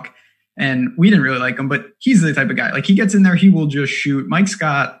chalk, and we didn't really like him, but he's the type of guy. Like, he gets in there, he will just shoot. Mike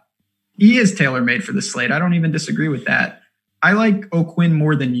Scott, he is tailor-made for the slate. I don't even disagree with that. I like O'Quinn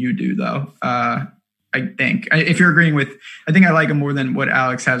more than you do, though. I think. If you're agreeing with, I think I like him more than what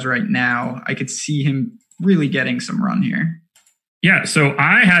Alex has right now. I could see him really getting some run here. Yeah, so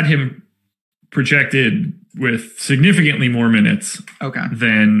I had him projected with significantly more minutes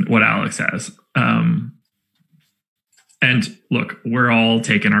than what Alex has. And look, we're all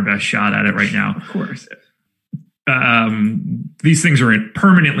taking our best shot at it right now. Of course. These things are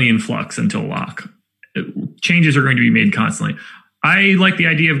permanently in flux until lock. Changes are going to be made constantly. I like the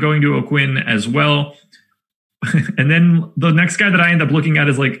idea of going to O'Quinn as well. And then the next guy that I end up looking at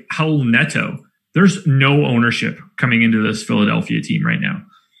is like Raul Neto. There's no ownership coming into this Philadelphia team right now.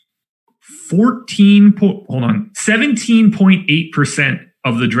 17.8%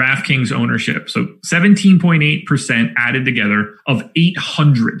 of the DraftKings ownership. So 17.8% added together of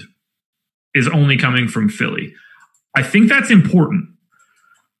 800 is only coming from Philly. I think that's important.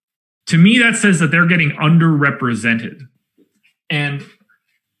 To me, that says that they're getting underrepresented. And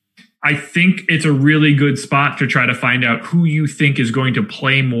I think it's a really good spot to try to find out who you think is going to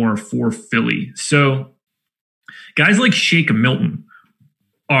play more for Philly. So guys like Shake Milton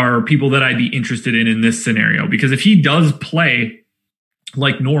are people that I'd be interested in this scenario, because if he does play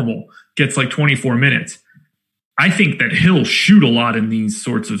like normal, gets like 24 minutes, I think that he'll shoot a lot in these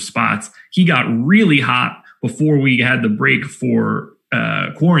sorts of spots. He got really hot before we had the break for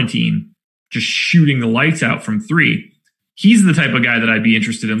quarantine, just shooting the lights out from three. He's the type of guy that I'd be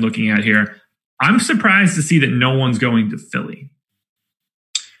interested in looking at here. I'm surprised to see that no one's going to Philly.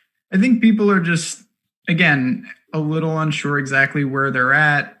 I think people are just, again, a little unsure exactly where they're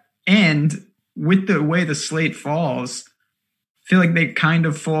at. And with the way the slate falls, I feel like they kind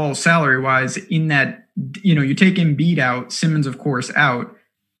of fall salary-wise in that, you know, you take Embiid out, Simmons, of course, out.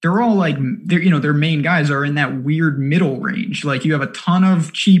 They're all like, their main guys are in that weird middle range. Like, you have a ton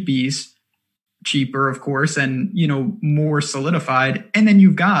of cheapies, cheaper, of course, and, more solidified. And then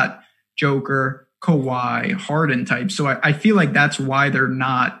you've got Joker, Kawhi, Harden types. So I feel like that's why they're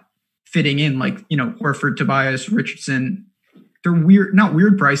not fitting in, like, Horford, Tobias, Richardson. They're weird, not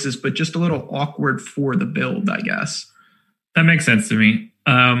weird prices, but just a little awkward for the build, I guess. That makes sense to me.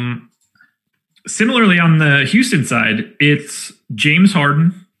 Similarly, on the Houston side, it's James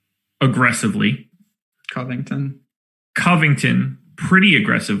Harden aggressively. Covington pretty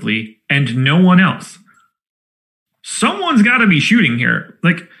aggressively, and no one else. Someone's got to be shooting here.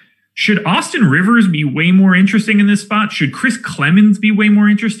 Like, should Austin Rivers be way more interesting in this spot? Should Chris Clemens be way more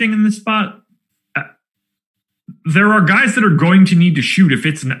interesting in this spot? There are guys that are going to need to shoot if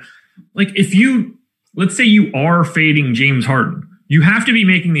it's not. Like, let's say you are fading James Harden, you have to be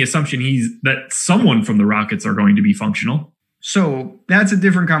making the assumption that someone from the Rockets are going to be functional. So that's a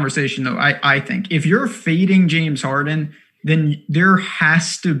different conversation, though, I think. If you're fading James Harden, then your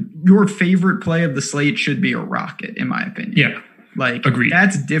favorite play of the slate should be a Rocket, in my opinion. Yeah. Like, agreed.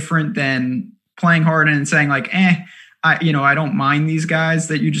 That's different than playing Harden and saying, like, I don't mind these guys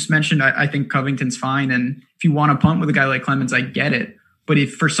that you just mentioned. I think Covington's fine. And if you want to punt with a guy like Clemens, I get it. But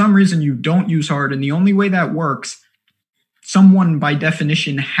if for some reason you don't use Harden, the only way that works, someone by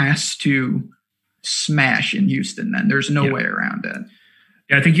definition has to smash in Houston. Then there's no way around it.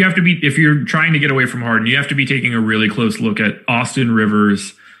 Yeah, I think you have to be, if you're trying to get away from Harden, you have to be taking a really close look at Austin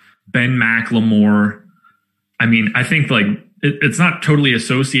Rivers, Ben McLemore. I mean, I think like it's not totally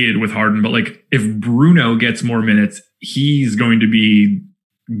associated with Harden, but like if Bruno gets more minutes, he's going to be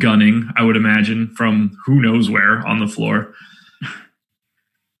gunning, I would imagine, from who knows where on the floor.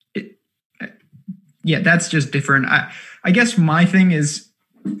 Yeah, that's just different. I guess my thing is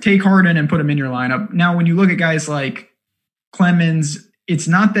take Harden and put him in your lineup. Now, when you look at guys like Clemens, it's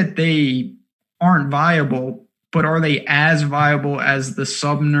not that they aren't viable, but are they as viable as the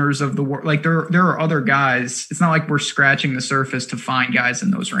Subners of the world? Like there are other guys. It's not like we're scratching the surface to find guys in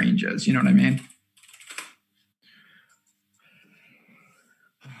those ranges. You know what I mean?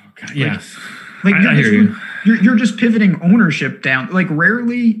 Oh, God, yes. Like I hear you. You're just pivoting ownership down. Like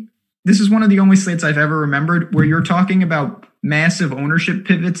rarely, this is one of the only slates I've ever remembered where you're talking about massive ownership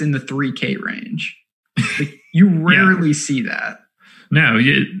pivots in the 3K range. Like, you rarely see that. No,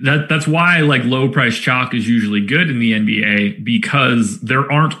 that's why like low price chalk is usually good in the NBA, because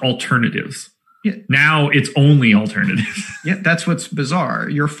there aren't alternatives. Yeah. Now it's only alternatives. Yeah, that's what's bizarre.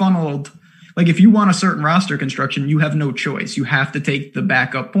 You're funneled. Like if you want a certain roster construction, you have no choice. You have to take the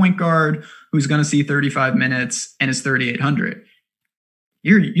backup point guard who's going to see 35 minutes and is 3,800.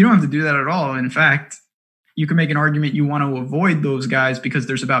 You don't have to do that at all. In fact, you can make an argument you want to avoid those guys because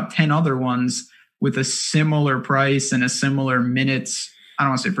there's about 10 other ones with a similar price and a similar minutes. I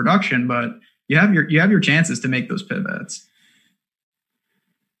don't want to say production, but you have your chances to make those pivots.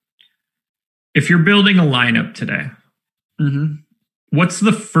 If you're building a lineup today, what's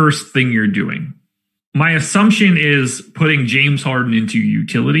the first thing you're doing? My assumption is putting James Harden into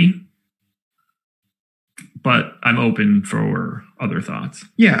utility, but I'm open for other thoughts.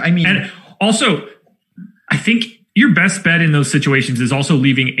 Yeah, I mean, and also, I think your best bet in those situations is also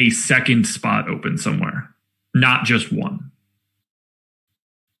leaving a second spot open somewhere, not just one.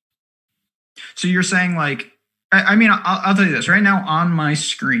 So you're saying like, I mean, I'll tell you this right now on my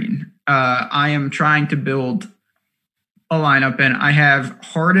screen. I am trying to build a lineup, and I have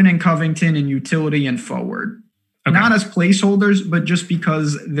Harden and Covington in utility and forward, not as placeholders, but just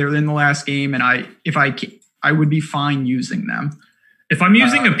because they're in the last game, and I would be fine using them. If I'm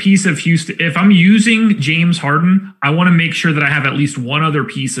using a piece of Houston, if I'm using James Harden, I want to make sure that I have at least one other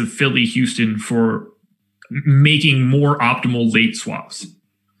piece of Philly Houston for making more optimal late swaps.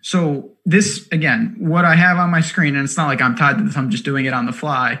 So this, again, what I have on my screen, and it's not like I'm tied to this, I'm just doing it on the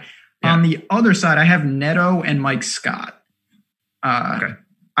fly. Yeah. On the other side, I have Neto and Mike Scott.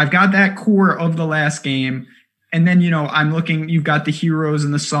 I've got that core of the last game. And then, I'm looking, you've got the Heroes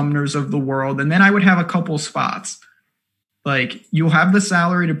and the Sumners of the world. And then I would have a couple spots. Like, you'll have the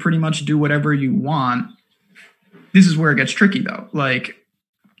salary to pretty much do whatever you want. This is where it gets tricky, though. Like,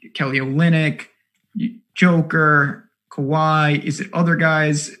 Kelly Olynyk, Joker, Kawhi, is it other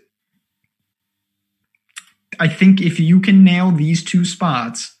guys? I think if you can nail these two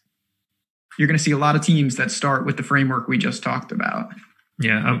spots, you're going to see a lot of teams that start with the framework we just talked about.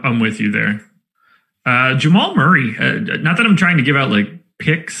 Yeah, I'm with you there. Jamal Murray, not that I'm trying to give out like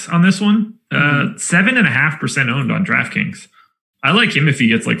picks on this one, 7.5% owned on DraftKings. I like him if he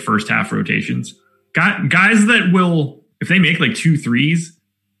gets like first half rotations. Guys that will, if they make like 2 threes,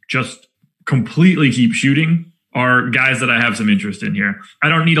 just completely keep shooting are guys that I have some interest in here. I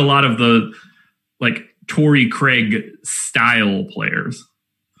don't need a lot of the like Torrey Craig style players.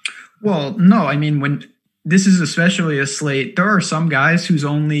 Well, no, I mean, when this is especially a slate, there are some guys whose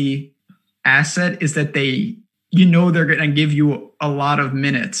only asset is that they're going to give you a lot of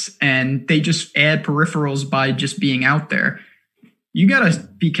minutes and they just add peripherals by just being out there. You got to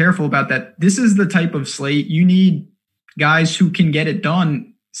be careful about that. This is the type of slate you need guys who can get it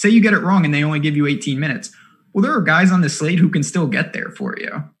done. Say you get it wrong and they only give you 18 minutes. Well, there are guys on the slate who can still get there for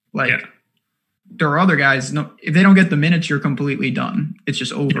you. There are other guys, if they don't get the minutes, you're completely done. It's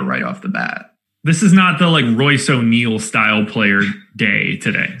just over right off the bat. This is not the like Royce O'Neal style player day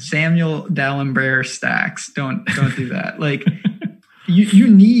today. Samuel Dalembert stacks. Don't do that. Like you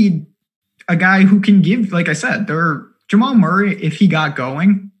need a guy who can give, like I said, Jamal Murray, if he got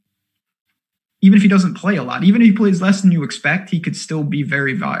going, even if he doesn't play a lot, even if he plays less than you expect, he could still be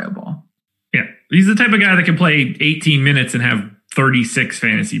very viable. Yeah. He's the type of guy that can play 18 minutes and have 36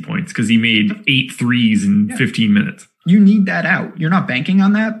 fantasy points because he made 8 threes in 15 minutes. You need that out. You're not banking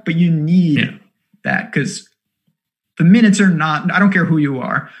on that, but you need that because the minutes are not, I don't care who you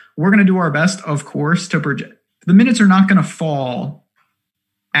are. We're going to do our best, of course, to project. The minutes are not going to fall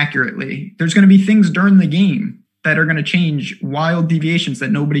accurately. There's going to be things during the game that are going to change, wild deviations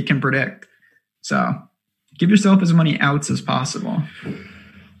that nobody can predict. So give yourself as many outs as possible.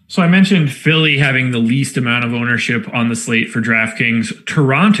 So I mentioned Philly having the least amount of ownership on the slate for DraftKings.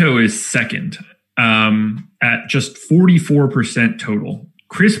 Toronto is second at just 44% total.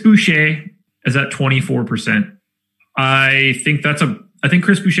 Chris Boucher is at 24%. I think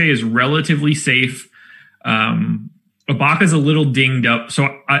Chris Boucher is relatively safe. Ibaka's a little dinged up. So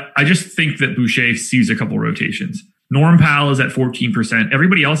I just think that Boucher sees a couple rotations. Norm Powell is at 14%.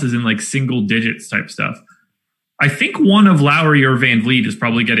 Everybody else is in like single digits type stuff. I think one of Lowry or Van Vliet is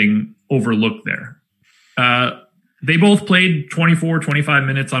probably getting overlooked there. They both played 24, 25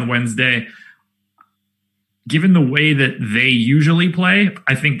 minutes on Wednesday. Given the way that they usually play,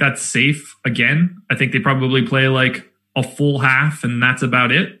 I think that's safe. Again, I think they probably play like a full half and that's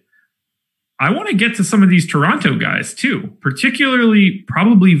about it. I want to get to some of these Toronto guys too, particularly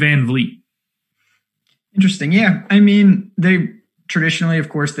probably Van Vliet. Interesting. Yeah. I mean, they traditionally, of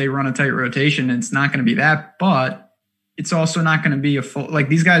course, they run a tight rotation. And it's not going to be that, but it's also not going to be a full, like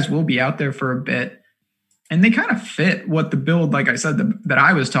these guys will be out there for a bit and they kind of fit what the build, like I said, that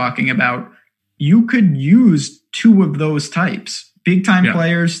I was talking about. You could use 2 of those types, big time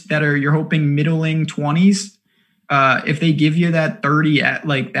players that are, you're hoping middling 20s. If they give you that 30 at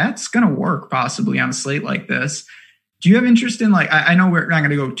like, that's going to work possibly on a slate like this. Do you have interest in like, I know we're not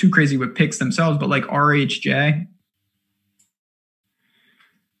going to go too crazy with picks themselves, but like RHJ?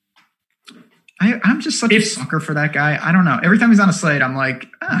 I'm just such a sucker for that guy. I don't know. Every time he's on a slate, I'm like,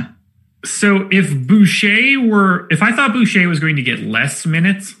 So if I thought Boucher was going to get less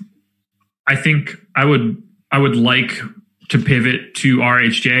minutes, I think I would like to pivot to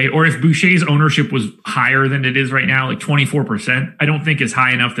RHJ. Or if Boucher's ownership was higher than it is right now, like 24%, I don't think is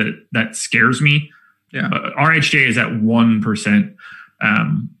high enough that scares me. Yeah, RHJ is at 1%.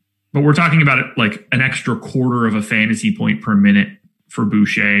 But we're talking about it like an extra quarter of a fantasy point per minute for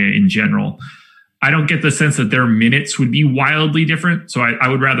Boucher in general. I don't get the sense that their minutes would be wildly different, so I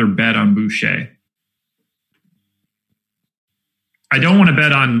would rather bet on Boucher. I don't want to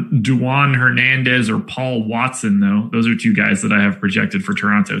bet on Duan Hernandez or Paul Watson, though. Those are two guys that I have projected for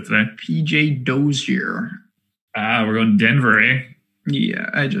Toronto today. PJ Dozier. We're going Denver, eh? Yeah,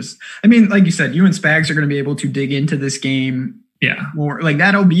 I mean, like you said, you and Spags are going to be able to dig into this game. Yeah. More like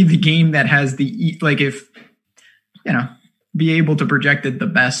that'll be the game that has be able to project it the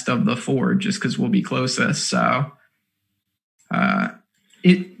best of the four just because we'll be closest. So let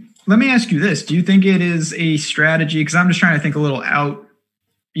me ask you this. Do you think it is a strategy? Because I'm just trying to think a little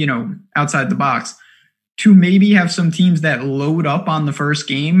outside the box to maybe have some teams that load up on the first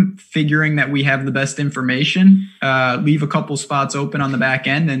game, figuring that we have the best information, leave a couple spots open on the back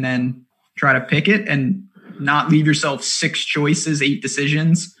end and then try to pick it and not leave yourself 6 choices, 8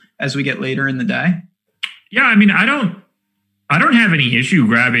 decisions as we get later in the day. Yeah. I mean, I don't have any issue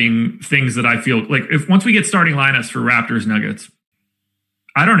grabbing things that I feel like once we get starting lineups for Raptors Nuggets,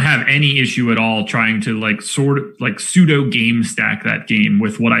 I don't have any issue at all trying to sort of pseudo game stack that game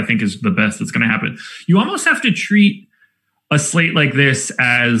with what I think is the best that's going to happen. You almost have to treat a slate like this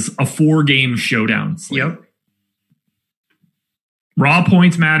as a 4-game showdown slate. Yep. Raw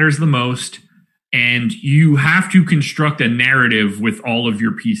points matters the most, and you have to construct a narrative with all of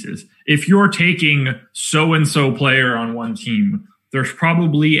your pieces. If you're taking so-and-so player on one team, there's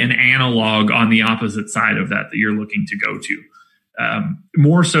probably an analog on the opposite side of that you're looking to go to.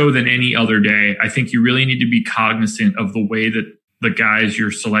 More so than any other day, I think you really need to be cognizant of the way that the guys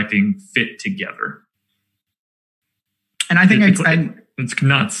you're selecting fit together. And I think it's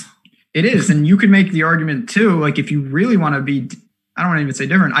nuts. It is. And you could make the argument too, like if you really want to be, I don't want to even say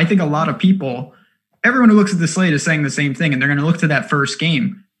different. I think a lot of people, everyone who looks at the slate is saying the same thing, and they're going to look to that first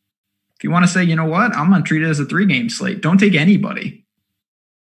game. If you want to say, you know what, I'm going to treat it as a 3-game slate. Don't take anybody.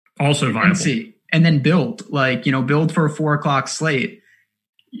 Also viable. And then build for a 4:00 slate.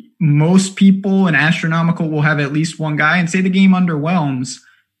 Most people in astronomical will have at least one guy, and say the game underwhelms,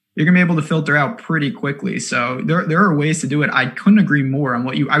 you're going to be able to filter out pretty quickly. So there are ways to do it. I couldn't agree more on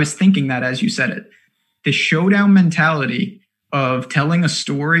I was thinking that as you said it, the showdown mentality of telling a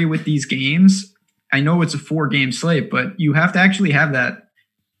story with these games. I know it's a 4-game slate, but you have to actually have that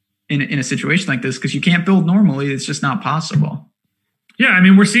in a situation like this, because you can't build normally. It's just not possible. Yeah, I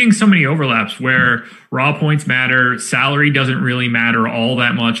mean, we're seeing so many overlaps where raw points matter. Salary doesn't really matter all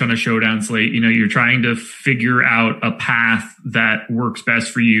that much on a showdown slate. You're trying to figure out a path that works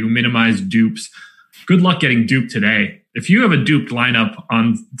best for you, minimize dupes. Good luck getting duped today. If you have a duped lineup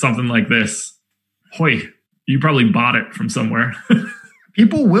on something like this, you probably bought it from somewhere.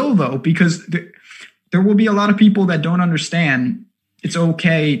 People will, though, because there will be a lot of people that don't understand it's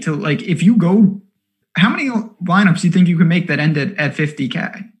okay to, if you go, how many lineups do you think you can make that end at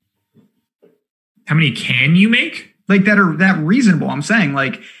 50K? How many can you make? That are that reasonable. I'm saying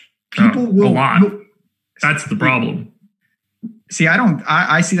people will. A lot. That's the problem. See,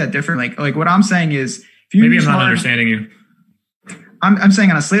 I see that differently. Like what I'm saying is, if you maybe I'm not understanding you. I'm saying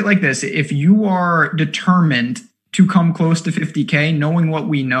on a slate like this, if you are determined to come close to 50K, knowing what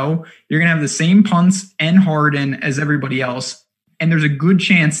we know, you're going to have the same punts and Harden as everybody else. And there's a good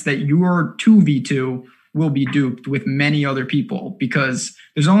chance that your 2v2 will be duped with many other people, because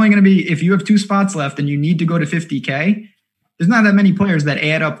there's only going to be, if you have 2 spots left and you need to go to 50K, there's not that many players that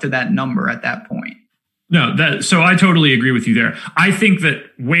add up to that number at that point. No, so I totally agree with you there. I think that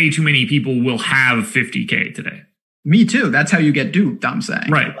way too many people will have 50K today. Me too. That's how you get duped, I'm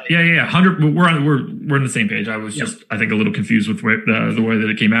saying. Right. Yeah. 100. We're on the same page. I was just, I think, a little confused with the way that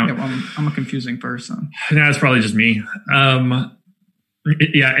it came out. Yeah, well, I'm a confusing person. That's probably just me.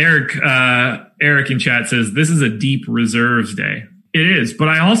 Yeah, Eric in chat says this is a deep reserves day. It is, but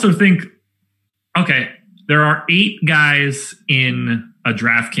I also think, there are 8 guys in a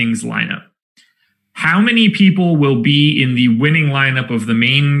DraftKings lineup. How many people will be in the winning lineup of the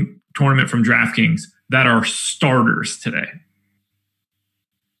main tournament from DraftKings that are starters today?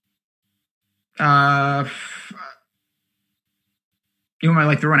 You want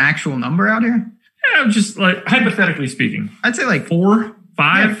me to throw an actual number out here? Yeah, just hypothetically speaking. I'd say 4,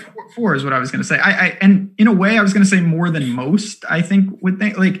 5. Yeah, 4 is what I was going to say. And in a way, I was going to say more than most. I think would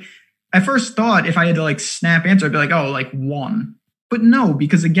think I first thought if I had to like snap answer, I'd be like, oh, like 1. But no,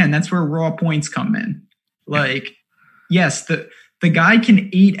 because again, that's where raw points come in. Like, yes, the guy can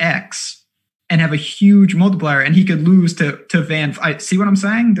 8x and have a huge multiplier, and he could lose to Van. See what I'm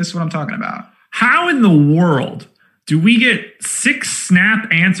saying? This is what I'm talking about. How in the world do we get 6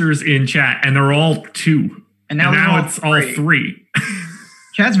 snap answers in chat and they're all 2? And now it's all 3.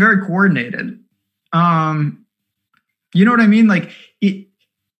 Chat's very coordinated. You know what I mean? Like,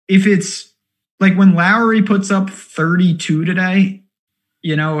 if it's like when Lowry puts up 32 today,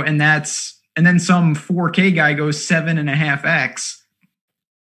 you know, and then some 4K guy goes 7.5x.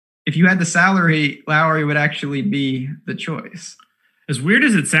 If you had the salary, Lowry would actually be the choice. As weird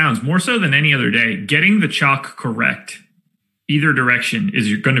as it sounds, more so than any other day, getting the chalk correct either direction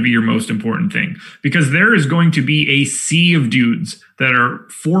is going to be your most important thing, because there is going to be a sea of dudes that are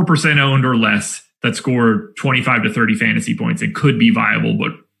 4% owned or less that score 25 to 30 fantasy points and could be viable,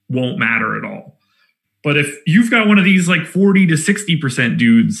 but won't matter at all. But if you've got one of these like 40 to 60%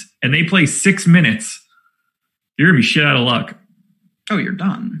 dudes and they play 6 minutes, you're going to be shit out of luck. Oh, you're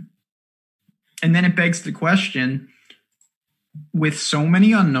done. And then it begs the question, with so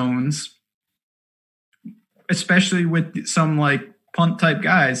many unknowns, especially with some like punt type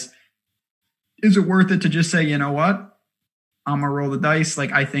guys, is it worth it to just say, you know what, I'm going to roll the dice?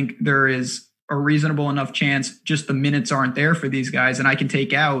 Like, I think there is a reasonable enough chance just the minutes aren't there for these guys, and I can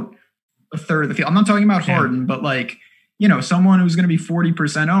take out a third of the field. I'm not talking about Harden, but like, you know, someone who's going to be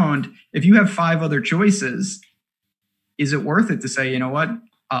 40% owned. If you have 5 other choices, is it worth it to say, you know what,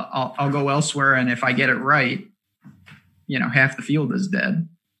 I'll go elsewhere, and if I get it right, you know, half the field is dead.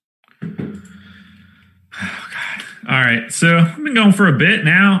 Oh, God. All right. So I've been going for a bit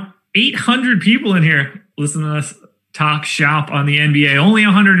now. 800 people in here listening to us talk shop on the NBA. Only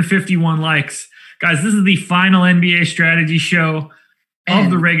 151 likes. Guys, this is the final NBA strategy show of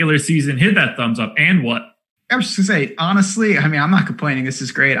the regular season. Hit that thumbs up. And what? I was just going to say, honestly, I mean, I'm not complaining. This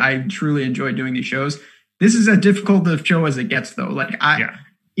is great. I truly enjoy doing these shows. This is as difficult a show as it gets, though. Like,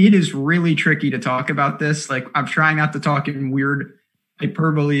 it is really tricky to talk about this. Like, I'm trying not to talk in weird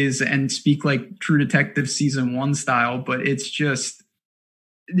hyperboles and speak like True Detective season 1 style, but it's just,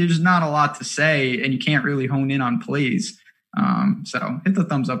 there's not a lot to say, and you can't really hone in on plays. So hit the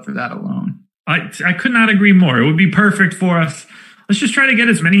thumbs up for that alone. I could not agree more. It would be perfect for us. Let's just try to get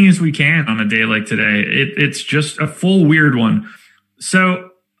as many as we can on a day like today. It's just a full weird one. So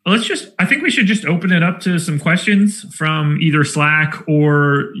I think we should just open it up to some questions from either Slack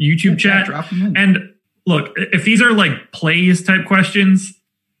or YouTube chat. Drop them in. And look, if these are like plays type questions,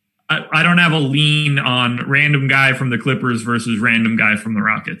 I don't have a lean on random guy from the Clippers versus random guy from the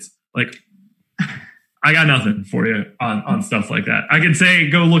Rockets. Like, I got nothing for you on stuff like that. I can say,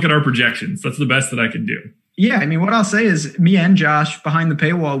 go look at our projections. That's the best that I can do. Yeah, I mean, what I'll say is me and Josh behind the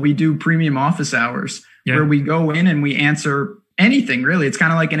paywall, we do premium office hours where we go in and we answer anything, really. It's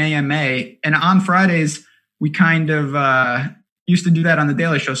kind of like an AMA. And on Fridays, we kind of used to do that on the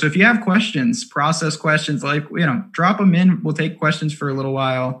Daily Show. So if you have questions, process questions, like, you know, drop them in. We'll take questions for a little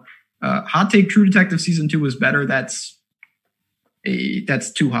while. Hot take True Detective season 2 was better. That's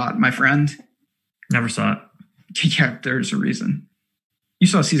too hot, my friend. Never saw it. Yeah, there's a reason. You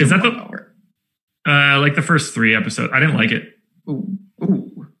saw season 1. Like the first 3 episodes. I didn't like it. Ooh.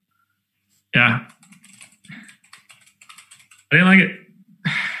 Yeah. I didn't like it.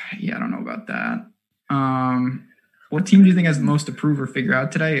 Yeah, I don't know about that. What team do you think has the most to prove or figure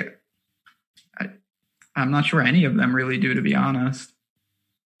out today? I'm not sure any of them really do, to be honest.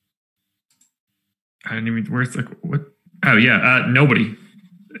 I didn't even, where's the, what? Oh, yeah. Nobody.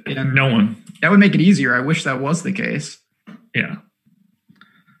 Yeah. No one. That would make it easier. I wish that was the case. Yeah.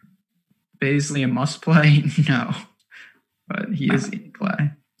 Baisley a must play? No. But he is in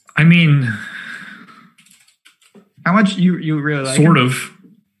play. I mean, how much you really like sort him? of.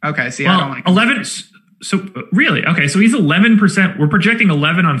 Okay, see, well, I don't like 11. So really? Okay, so he's 11%. We're projecting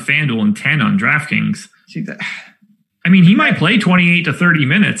 11 on FanDuel and 10 on DraftKings. See that? I mean, he might play 28 to 30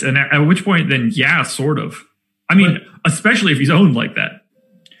 minutes, and at which point then, yeah, sort of. I mean, especially if he's owned like that.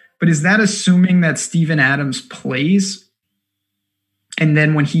 But is that assuming that Steven Adams plays? And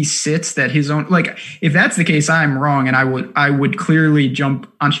then when he sits, that his own, like, if that's the case, I'm wrong, and I would clearly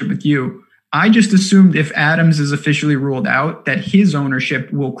jump on ship with you. I just assumed if Adams is officially ruled out, that his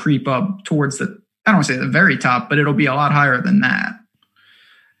ownership will creep up towards the, I don't want to say the very top, but it'll be a lot higher than that.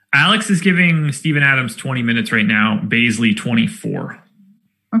 Alex is giving Steven Adams 20 minutes right now, Baisley 24.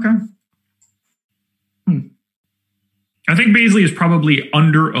 Okay. I think Baisley is probably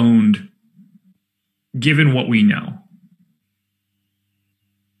under-owned, given what we know.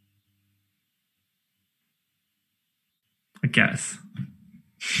 I guess.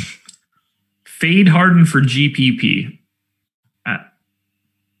 fade Harden for GPP.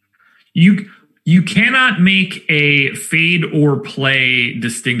 You cannot make a fade or play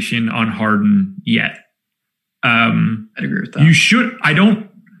distinction on Harden yet. I'd agree with that. You should.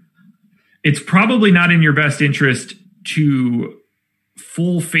 It's probably not in your best interest to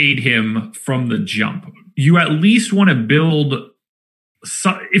full fade him from the jump. You at least want to build.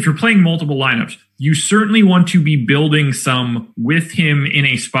 If you're playing multiple lineups, you certainly want to be building some with him in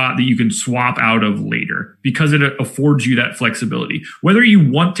a spot that you can swap out of later, because it affords you that flexibility. Whether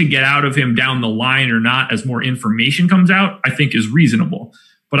you want to get out of him down the line or not as more information comes out, I think is reasonable.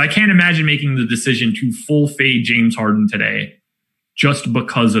 But I can't imagine making the decision to full fade James Harden today just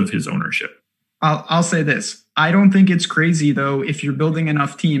because of his ownership. I'll say this. I don't think it's crazy, though, if you're building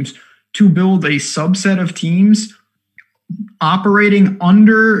enough teams, to build a subset of teams operating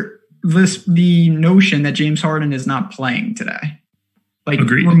under the notion that James Harden is not playing today. Like,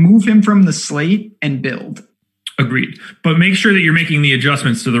 agreed. Remove him from the slate and build. Agreed. But make sure that you're making the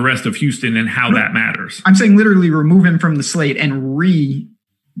adjustments to the rest of Houston and how that matters. I'm saying literally remove him from the slate and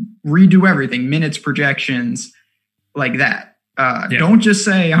redo everything, minutes, projections, like that. Don't just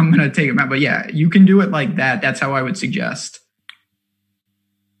say, I'm going to take him out. But yeah, you can do it like that. That's how I would suggest.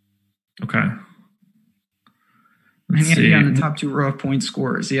 Okay. And he on the top 2 row of point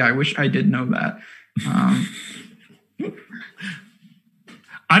scorers. Yeah, I wish I did know that.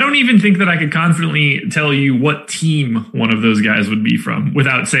 I don't even think that I could confidently tell you what team one of those guys would be from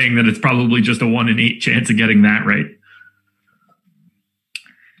without saying that it's probably just a 1 in 8 chance of getting that right.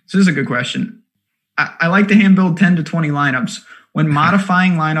 So this is a good question. I like to hand build 10 to 20 lineups. When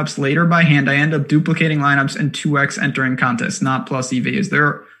modifying lineups later by hand, I end up duplicating lineups and 2x entering contests, not plus EV. Is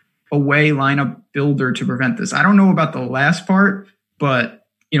there a way lineup builder to prevent this? I don't know about the last part, but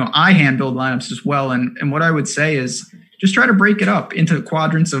I hand build lineups as well. And what I would say is just try to break it up into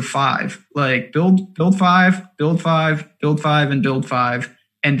quadrants of 5. Like build 5, build 5, build 5, and build 5,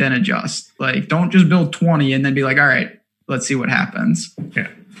 and then adjust. Like, don't just build 20 and then be like, all right, let's see what happens. Yeah.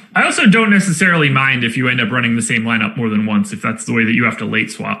 I also don't necessarily mind if you end up running the same lineup more than once, if that's the way that you have to late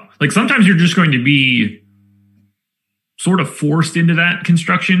swap. Like, sometimes you're just going to be sort of forced into that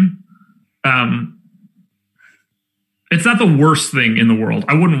construction. It's not the worst thing in the world.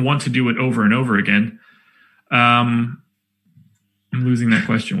 I wouldn't want to do it over and over again. I'm losing that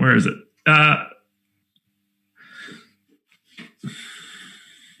question. Where is it?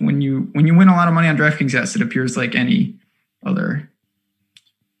 When you win a lot of money on DraftKings, yes, it appears like any other.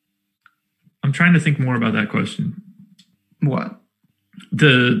 I'm trying to think more about that question. What?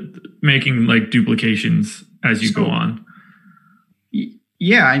 The making like duplications as you go on.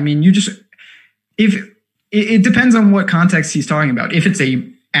 Yeah, I mean, if it depends on what context he's talking about. If it's a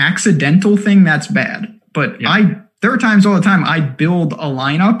accidental thing, that's bad. But there are times all the time I build a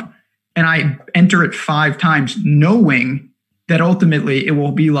lineup and I enter it 5 times knowing that ultimately it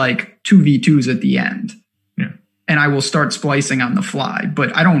will be like 2v2s at the end. Yeah. And I will start splicing on the fly.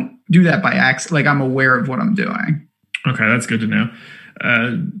 But I don't do that by accident. Like, I'm aware of what I'm doing. Okay, that's good to know.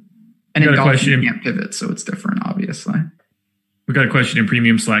 And in golf, you can't pivot, so it's different, obviously. We got a question in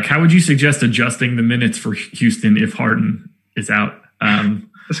Premium Slack. How would you suggest adjusting the minutes for Houston if Harden is out?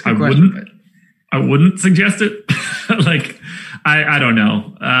 That's a good question. I wouldn't suggest it. Like, I don't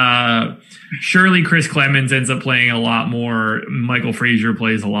know. Surely Chris Clemens ends up playing a lot more. Michael Frazier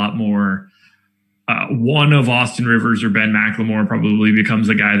plays a lot more. One of Austin Rivers or Ben McLemore probably becomes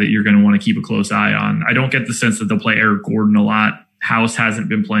a guy that you're going to want to keep a close eye on. I don't get the sense that they'll play Eric Gordon a lot. House hasn't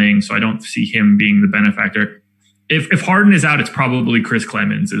been playing, so I don't see him being the benefactor. If Harden is out, it's probably Chris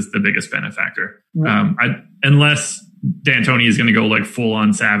Clemens is the biggest benefactor. Unless D'Antoni is going to go like full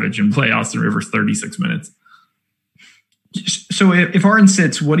on savage and play Austin Rivers 36 minutes. So if Harden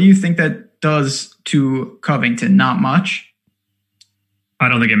sits, what do you think that does to Covington? Not much. I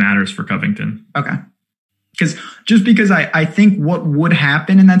don't think it matters for Covington. Okay. Because I think what would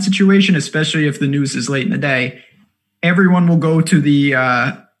happen in that situation, especially if the news is late in the day, everyone will go to the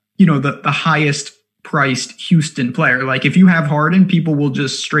highest priced Houston player. Like, if you have Harden, people will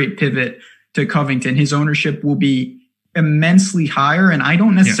just straight pivot to Covington. His ownership will be immensely higher, and I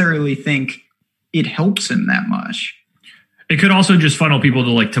don't necessarily think it helps him that much. It could also just funnel people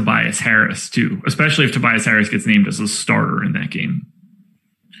to like Tobias Harris too, especially if Tobias Harris gets named as a starter in that game.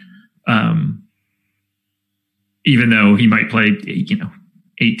 Even though he might play,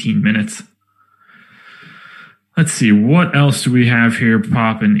 18 minutes. Let's see, what else do we have here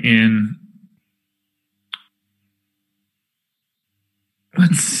popping in?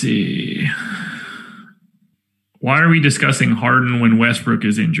 Let's see. Why are we discussing Harden when Westbrook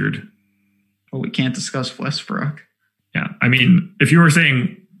is injured? Well, we can't discuss Westbrook. Yeah, I mean, if you were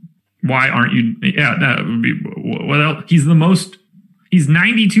saying Why aren't you? Yeah, that would be. Well, he's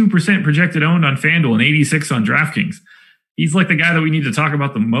 92% projected owned on FanDuel and 86 on DraftKings. He's like the guy that we need to talk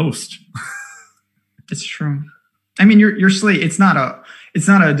about the most. It's true. I mean, your slate. It's not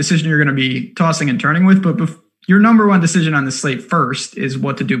a decision you're going to be tossing and turning with, but your number one decision on the slate first is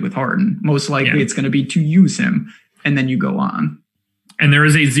what to do with Harden. Most likely, It's going to be to use him, and then you go on. And there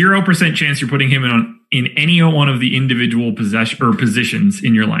is a 0% chance you're putting him in any one of the individual positions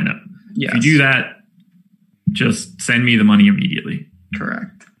in your lineup. Yes. If you do that, just send me the money immediately.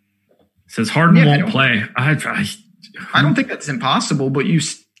 Correct. It says Harden won't play. I don't think that's impossible, but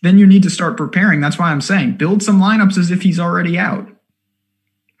then you need to start preparing. That's why I'm saying build some lineups as if he's already out.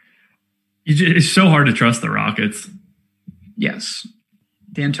 It's so hard to trust the Rockets. Yes.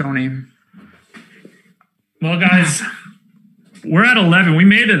 D'Antoni. Well, guys, we're at 11. We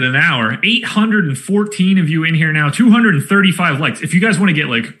made it an hour. 814 of you in here now. 235 likes. If you guys want to get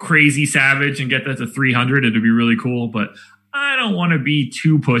like crazy savage and get that to 300, it'd be really cool. But I don't want to be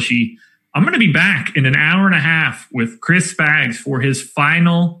too pushy. I'm going to be back in an hour and a half with Chris Spags for his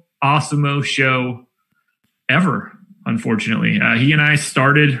final Awesemo show ever, unfortunately. He and I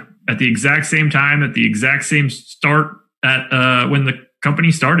started at the exact same time, at the exact same start at when the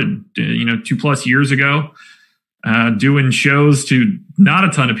company started, 2+ years ago. Doing shows to not a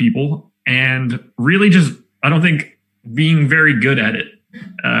ton of people and really just, I don't think, being very good at it.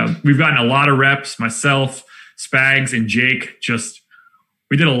 We've gotten a lot of reps, myself, Spags, and Jake.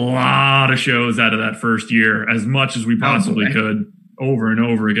 We did a lot of shows out of that first year, as much as we possibly could, over and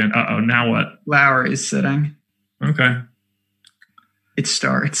over again. Uh-oh, now what? Lowry is sitting. Okay. It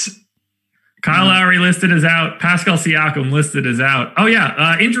starts. Kyle Lowry listed as out. Pascal Siakam listed as out. Oh,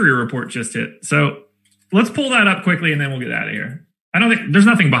 yeah. Injury report just hit. So let's pull that up quickly and then we'll get out of here. I don't think there's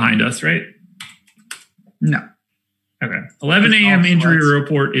nothing behind us, right? No. Okay. 11 a.m. injury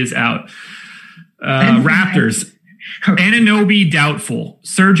report is out. Raptors. Okay. Anunoby doubtful.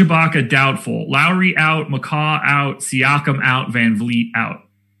 Serge Ibaka doubtful. Lowry out. McCaw out. Siakam out. Van Vliet out.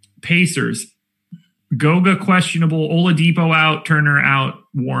 Pacers. Goga questionable. Oladipo out. Turner out.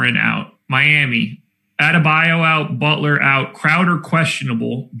 Warren out. Miami. Adebayo out. Butler out. Crowder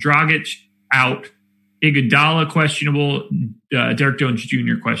questionable. Dragic out. Iguodala questionable. Derek Jones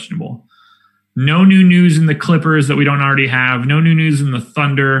Jr. questionable. No new news in the Clippers that we don't already have. No new news in the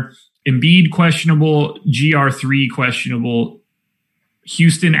Thunder. Embiid questionable. GR3 questionable.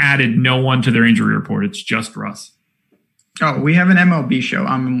 Houston added no one to their injury report. It's just Russ. Oh, we have an MLB show.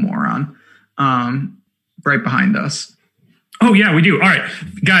 I'm a moron. Right behind us. Oh, yeah, we do. All right.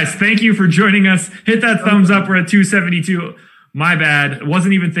 Guys, thank you for joining us. Hit that thumbs up. We're at 272. My bad.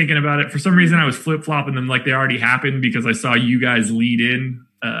 Wasn't even thinking about it. For some reason, I was flip-flopping them like they already happened because I saw you guys lead in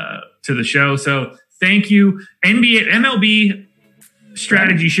to the show. So thank you. MLB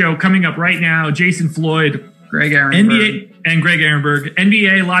strategy show coming up right now. Jason Floyd. Greg Ehrenberg. NBA and Greg Ehrenberg.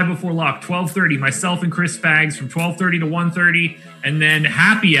 NBA Live Before Lock, 12:30. Myself and Chris Spags from 12:30 to 1:30. And then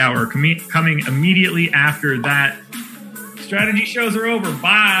happy hour coming immediately after that. Strategy shows are over.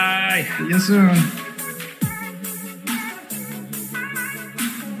 Bye. See you soon.